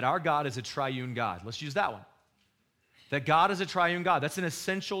 That our God is a triune God. Let's use that one. That God is a triune God. That's an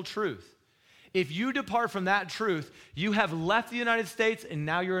essential truth. If you depart from that truth, you have left the United States and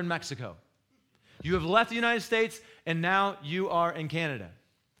now you're in Mexico. You have left the United States and now you are in Canada.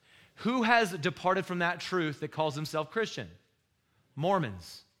 Who has departed from that truth that calls himself Christian?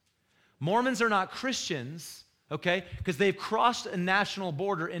 Mormons. Mormons are not Christians, okay, because they've crossed a national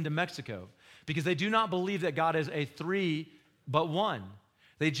border into Mexico because they do not believe that God is a three but one.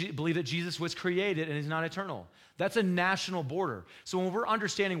 They believe that Jesus was created and is not eternal. That's a national border. So when we're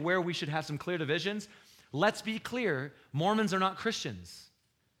understanding where we should have some clear divisions, let's be clear, Mormons are not Christians.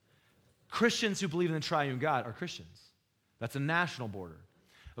 Christians who believe in the triune God are Christians. That's a national border.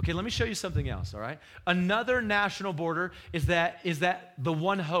 Okay, let me show you something else, all right? Another national border is that the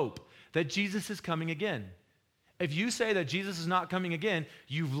one hope, that Jesus is coming again. If you say that Jesus is not coming again,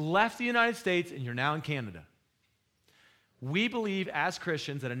 you've left the United States and you're now in Canada. We believe as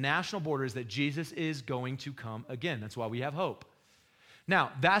Christians that a national border is that Jesus is going to come again. That's why we have hope.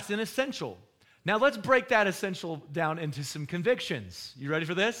 Now, that's an essential. Now, let's break that essential down into some convictions. You ready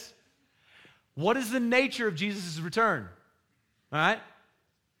for this? What is the nature of Jesus' return? All right?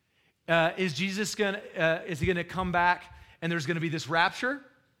 Is Jesus going to come back and there's going to be this rapture?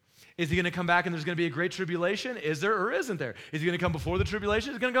 Is he going to come back and there's going to be a great tribulation? Is there or isn't there? Is he going to come before the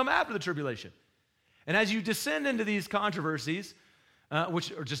tribulation? Is he going to come after the tribulation? And as you descend into these controversies,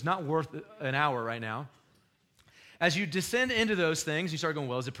 which are just not worth an hour right now, as you descend into those things, you start going,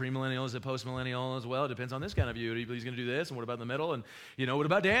 well, is it premillennial? Is it postmillennial as well? It depends on this kind of view. Do you believe he's going to do this? And what about the middle? And, what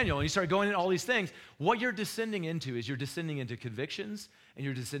about Daniel? And you start going into all these things. What you're descending into is you're descending into convictions and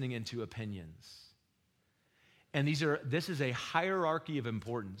you're descending into opinions. And this is a hierarchy of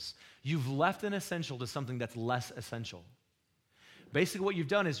importance. You've left an essential to something that's less essential. Basically, what you've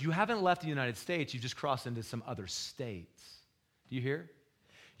done is you haven't left the United States, you've just crossed into some other states. Do you hear?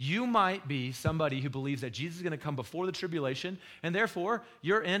 You might be somebody who believes that Jesus is going to come before the tribulation, and therefore,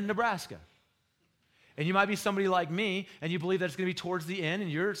 you're in Nebraska. And you might be somebody like me, and you believe that it's going to be towards the end,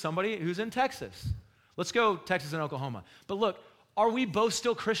 and you're somebody who's in Texas. Let's go Texas and Oklahoma. But look, are we both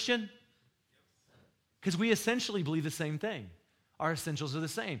still Christian? Because we essentially believe the same thing. Our essentials are the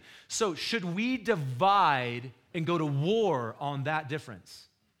same. So should we divide and go to war on that difference?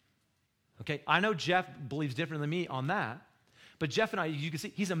 Okay, I know Jeff believes differently than me on that, but Jeff and I, you can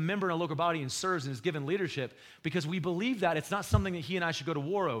see, he's a member in a local body and serves and is given leadership because we believe that it's not something that he and I should go to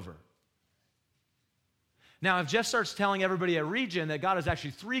war over. Now, if Jeff starts telling everybody at Region that God is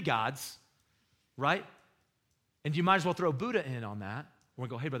actually three gods, right? And you might as well throw Buddha in on that. We're going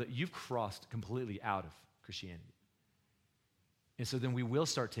to go, hey, brother, you've crossed completely out of Christianity. And so then we will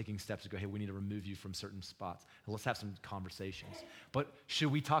start taking steps to go, hey, we need to remove you from certain spots. And let's have some conversations. But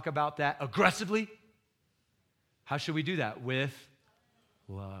should we talk about that aggressively? How should we do that? With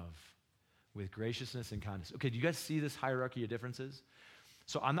love, with graciousness and kindness. Okay, do you guys see this hierarchy of differences?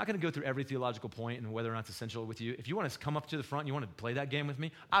 So I'm not going to go through every theological point and whether or not it's essential with you. If you want to come up to the front and you want to play that game with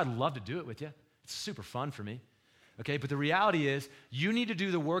me, I'd love to do it with you. It's super fun for me. Okay, but the reality is you need to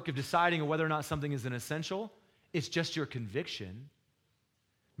do the work of deciding whether or not something is an essential. It's just your conviction.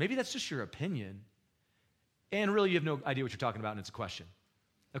 Maybe that's just your opinion. And really you have no idea what you're talking about and it's a question.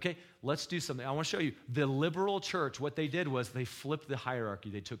 Okay, let's do something. I want to show you. The liberal church, what they did was they flipped the hierarchy.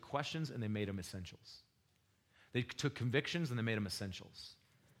 They took questions and they made them essentials. They took convictions and they made them essentials.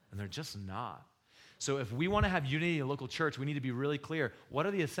 And they're just not. So if we want to have unity in a local church, we need to be really clear. What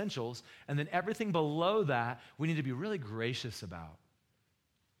are the essentials? And then everything below that, we need to be really gracious about.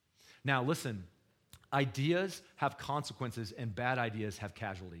 Now, listen, ideas have consequences and bad ideas have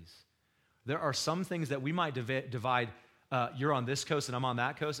casualties. There are some things that we might divide. You're on this coast and I'm on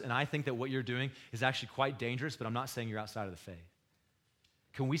that coast, and I think that what you're doing is actually quite dangerous, but I'm not saying you're outside of the faith.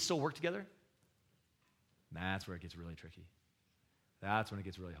 Can we still work together? That's where it gets really tricky. That's when it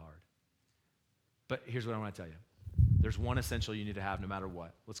gets really hard. But here's what I want to tell you. There's one essential you need to have no matter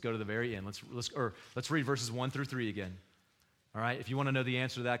what. Let's go to the very end. Let's read verses 1 through 3 again. All right? If you want to know the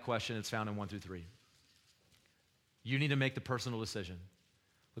answer to that question, it's found in 1 through 3. You need to make the personal decision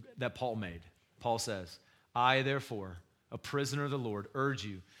that Paul made. Paul says, I, therefore, a prisoner of the Lord, urge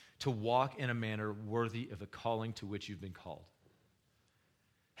you to walk in a manner worthy of the calling to which you've been called.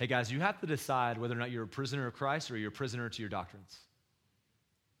 Hey, guys, you have to decide whether or not you're a prisoner of Christ or you're a prisoner to your doctrines.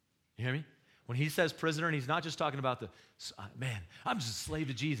 You hear me? When he says prisoner, and he's not just talking about man, I'm just a slave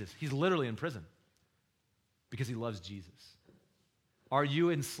to Jesus. He's literally in prison because he loves Jesus. Are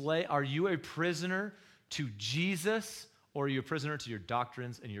you enslaved? Are you a prisoner to Jesus, or are you a prisoner to your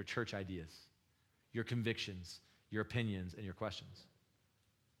doctrines and your church ideas, your convictions, your opinions, and your questions?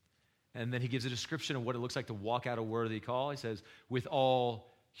 And then he gives a description of what it looks like to walk out a worthy call. He says, with all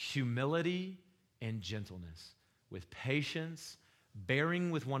humility and gentleness, with patience,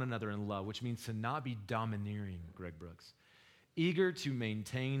 bearing with one another in love, which means to not be domineering, Greg Brooks, eager to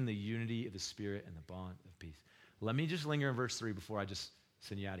maintain the unity of the Spirit and the bond of peace. Let me just linger in verse 3 before I just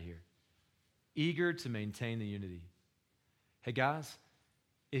send you out of here. Eager to maintain the unity. Hey, guys,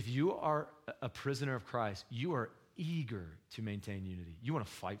 if you are a prisoner of Christ, you are eager to maintain unity. You want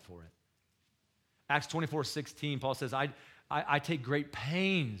to fight for it. Acts 24:16, Paul says, I take great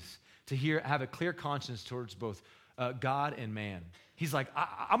pains to have a clear conscience towards both God and man. He's like,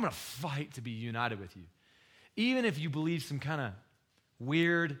 I'm going to fight to be united with you. Even if you believe some kind of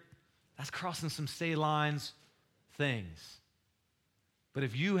weird, that's crossing some state lines things. But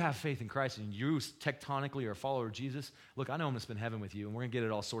if you have faith in Christ and you tectonically are a follower of Jesus, look, I know I'm going to spend heaven with you and we're going to get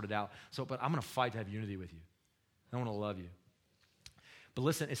it all sorted out. But I'm going to fight to have unity with you. I want to love you. But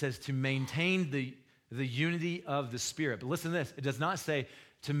listen, it says to maintain the unity of the Spirit. But listen to this. It does not say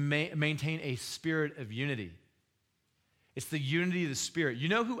to maintain a spirit of unity. It's the unity of the Spirit. You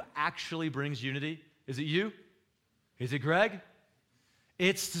know who actually brings unity? Is it you? Is it Greg?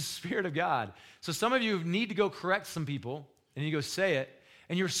 It's the Spirit of God. So some of you need to go correct some people, and you go say it,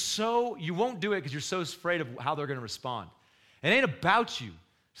 and you won't do it because you're so afraid of how they're going to respond. It ain't about you.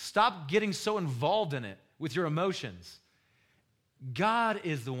 Stop getting so involved in it with your emotions. God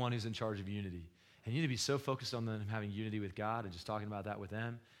is the one who's in charge of unity. And you need to be so focused on them having unity with God and just talking about that with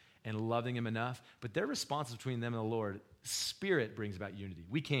them and loving Him enough. But their response between them and the Lord, Spirit brings about unity.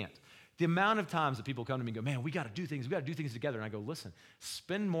 We can't. The amount of times that people come to me and go, man, we got to do things together. And I go, listen,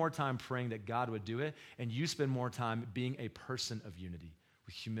 spend more time praying that God would do it, and you spend more time being a person of unity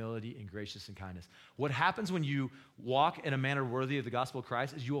with humility and graciousness and kindness. What happens when you walk in a manner worthy of the gospel of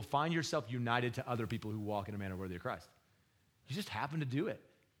Christ is you will find yourself united to other people who walk in a manner worthy of Christ. You just happen to do it.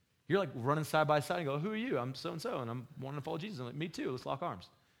 You're like running side by side and go, who are you? I'm so-and-so, and I'm wanting to follow Jesus. I'm like, me too. Let's lock arms.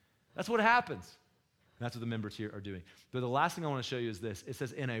 That's what happens. And that's what the members here are doing. But the last thing I want to show you is this. It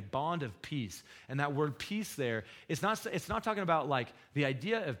says, in a bond of peace. And that word peace there, it's not talking about like the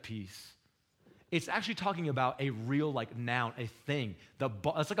idea of peace. It's actually talking about a real like noun, a thing.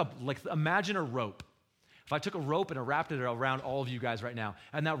 It's like imagine a rope. If I took a rope and I wrapped it around all of you guys right now,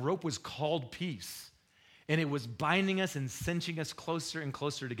 and that rope was called peace, and it was binding us and cinching us closer and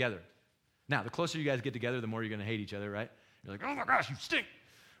closer together. Now, the closer you guys get together, the more you're going to hate each other, right? You're like, oh my gosh, you stink.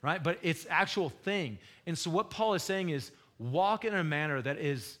 Right? But it's actual thing. And so what Paul is saying is walk in a manner that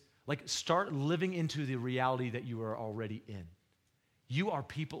is like start living into the reality that you are already in. You are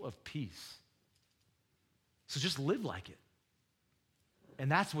people of peace. So just live like it.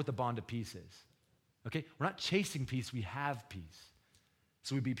 And that's what the bond of peace is. Okay? We're not chasing peace, we have peace.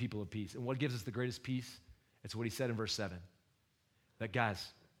 So we be people of peace. And what gives us the greatest peace? It's what he said in verse 7. That guys,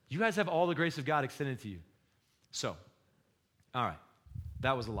 you guys have all the grace of God extended to you. So, all right.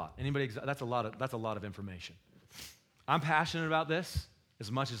 That was a lot. That's a lot of information. I'm passionate about this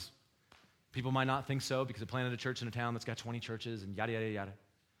as much as people might not think so because I planted a church in a town that's got 20 churches and yada, yada, yada.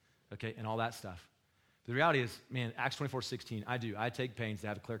 Okay, and all that stuff. The reality is, man, Acts 24:16, I take pains to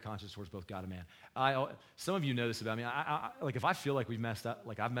have a clear conscience towards both God and man. Some of you know this about me. Like if I feel like we've messed up,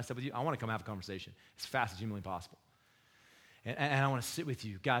 like I've messed up with you, I want to come have a conversation as fast as humanly possible. And I want to sit with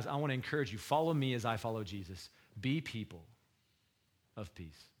you. Guys, I want to encourage you. Follow me as I follow Jesus. Be people of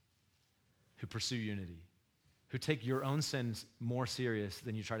peace, who pursue unity, who take your own sins more serious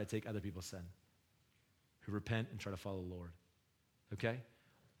than you try to take other people's sin, who repent and try to follow the Lord, okay?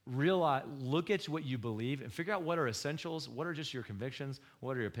 Look at what you believe and figure out what are essentials, what are just your convictions,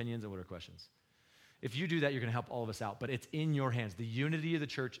 what are your opinions, and what are questions. If you do that, you're going to help all of us out, but it's in your hands. The unity of the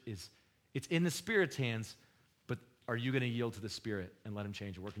church it's in the Spirit's hands, but are you going to yield to the Spirit and let Him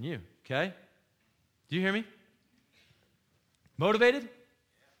change and work in you, okay? Do you hear me? Motivated?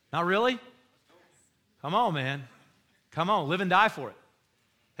 Not really? Come on, man. Come on, live and die for it.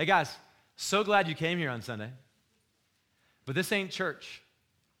 Hey, guys, so glad you came here on Sunday. But this ain't church,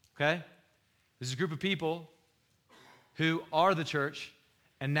 okay? This is a group of people who are the church,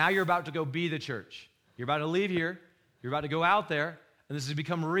 and now you're about to go be the church. You're about to leave here. You're about to go out there, and this has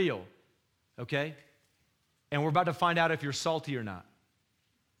become real, okay? And we're about to find out if you're salty or not.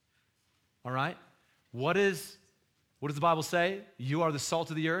 All right? What does the Bible say? You are the salt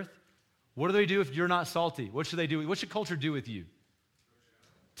of the earth. What do they do if you're not salty? What should they do? What should culture do with you?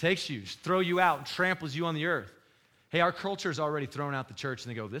 Takes you, throw you out, and tramples you on the earth. Hey, our culture's already thrown out the church, and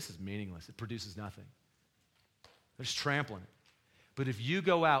they go, this is meaningless. It produces nothing. They're just trampling it. But if you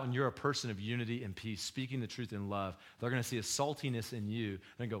go out and you're a person of unity and peace, speaking the truth in love, they're going to see a saltiness in you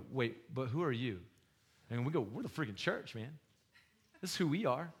and go, wait, but who are you? And we go, we're the freaking church, man. This is who we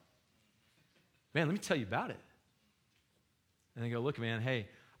are. Man, let me tell you about it. And they go, look, man, hey,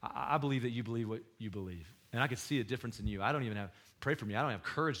 I believe that you believe what you believe. And I can see a difference in you. Pray for me. I don't have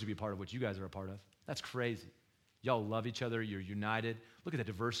courage to be a part of what you guys are a part of. That's crazy. Y'all love each other. You're united. Look at the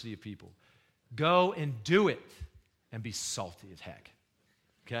diversity of people. Go and do it and be salty as heck.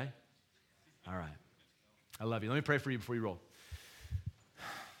 Okay? All right. I love you. Let me pray for you before you roll.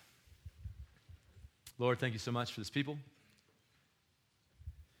 Lord, thank you so much for this people.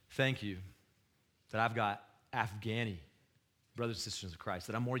 Thank you that I've got Afghani brothers and sisters in Christ,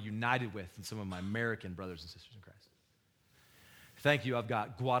 that I'm more united with than some of my American brothers and sisters in Christ. Thank you, I've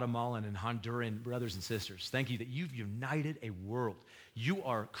got Guatemalan and Honduran brothers and sisters. Thank you that you've united a world. You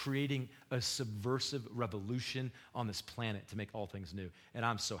are creating a subversive revolution on this planet to make all things new, and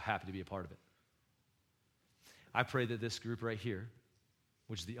I'm so happy to be a part of it. I pray that this group right here,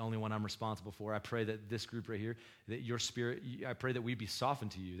 which is the only one I'm responsible for, I pray that this group right here, that your spirit, I pray that we be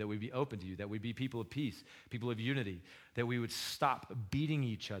softened to you, that we be open to you, that we be people of peace, people of unity, that we would stop beating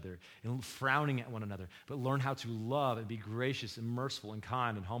each other and frowning at one another, but learn how to love and be gracious and merciful and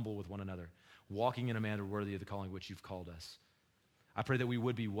kind and humble with one another, walking in a manner worthy of the calling which you've called us. I pray that we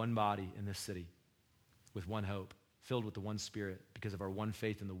would be one body in this city with one hope, filled with the one Spirit because of our one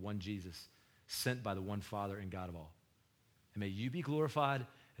faith in the one Jesus, sent by the one Father and God of all. And may you be glorified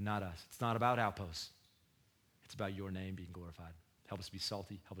and not us. It's not about Outposts. It's about your name being glorified. Help us be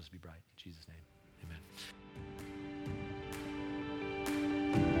salty. Help us be bright. In Jesus' name, amen.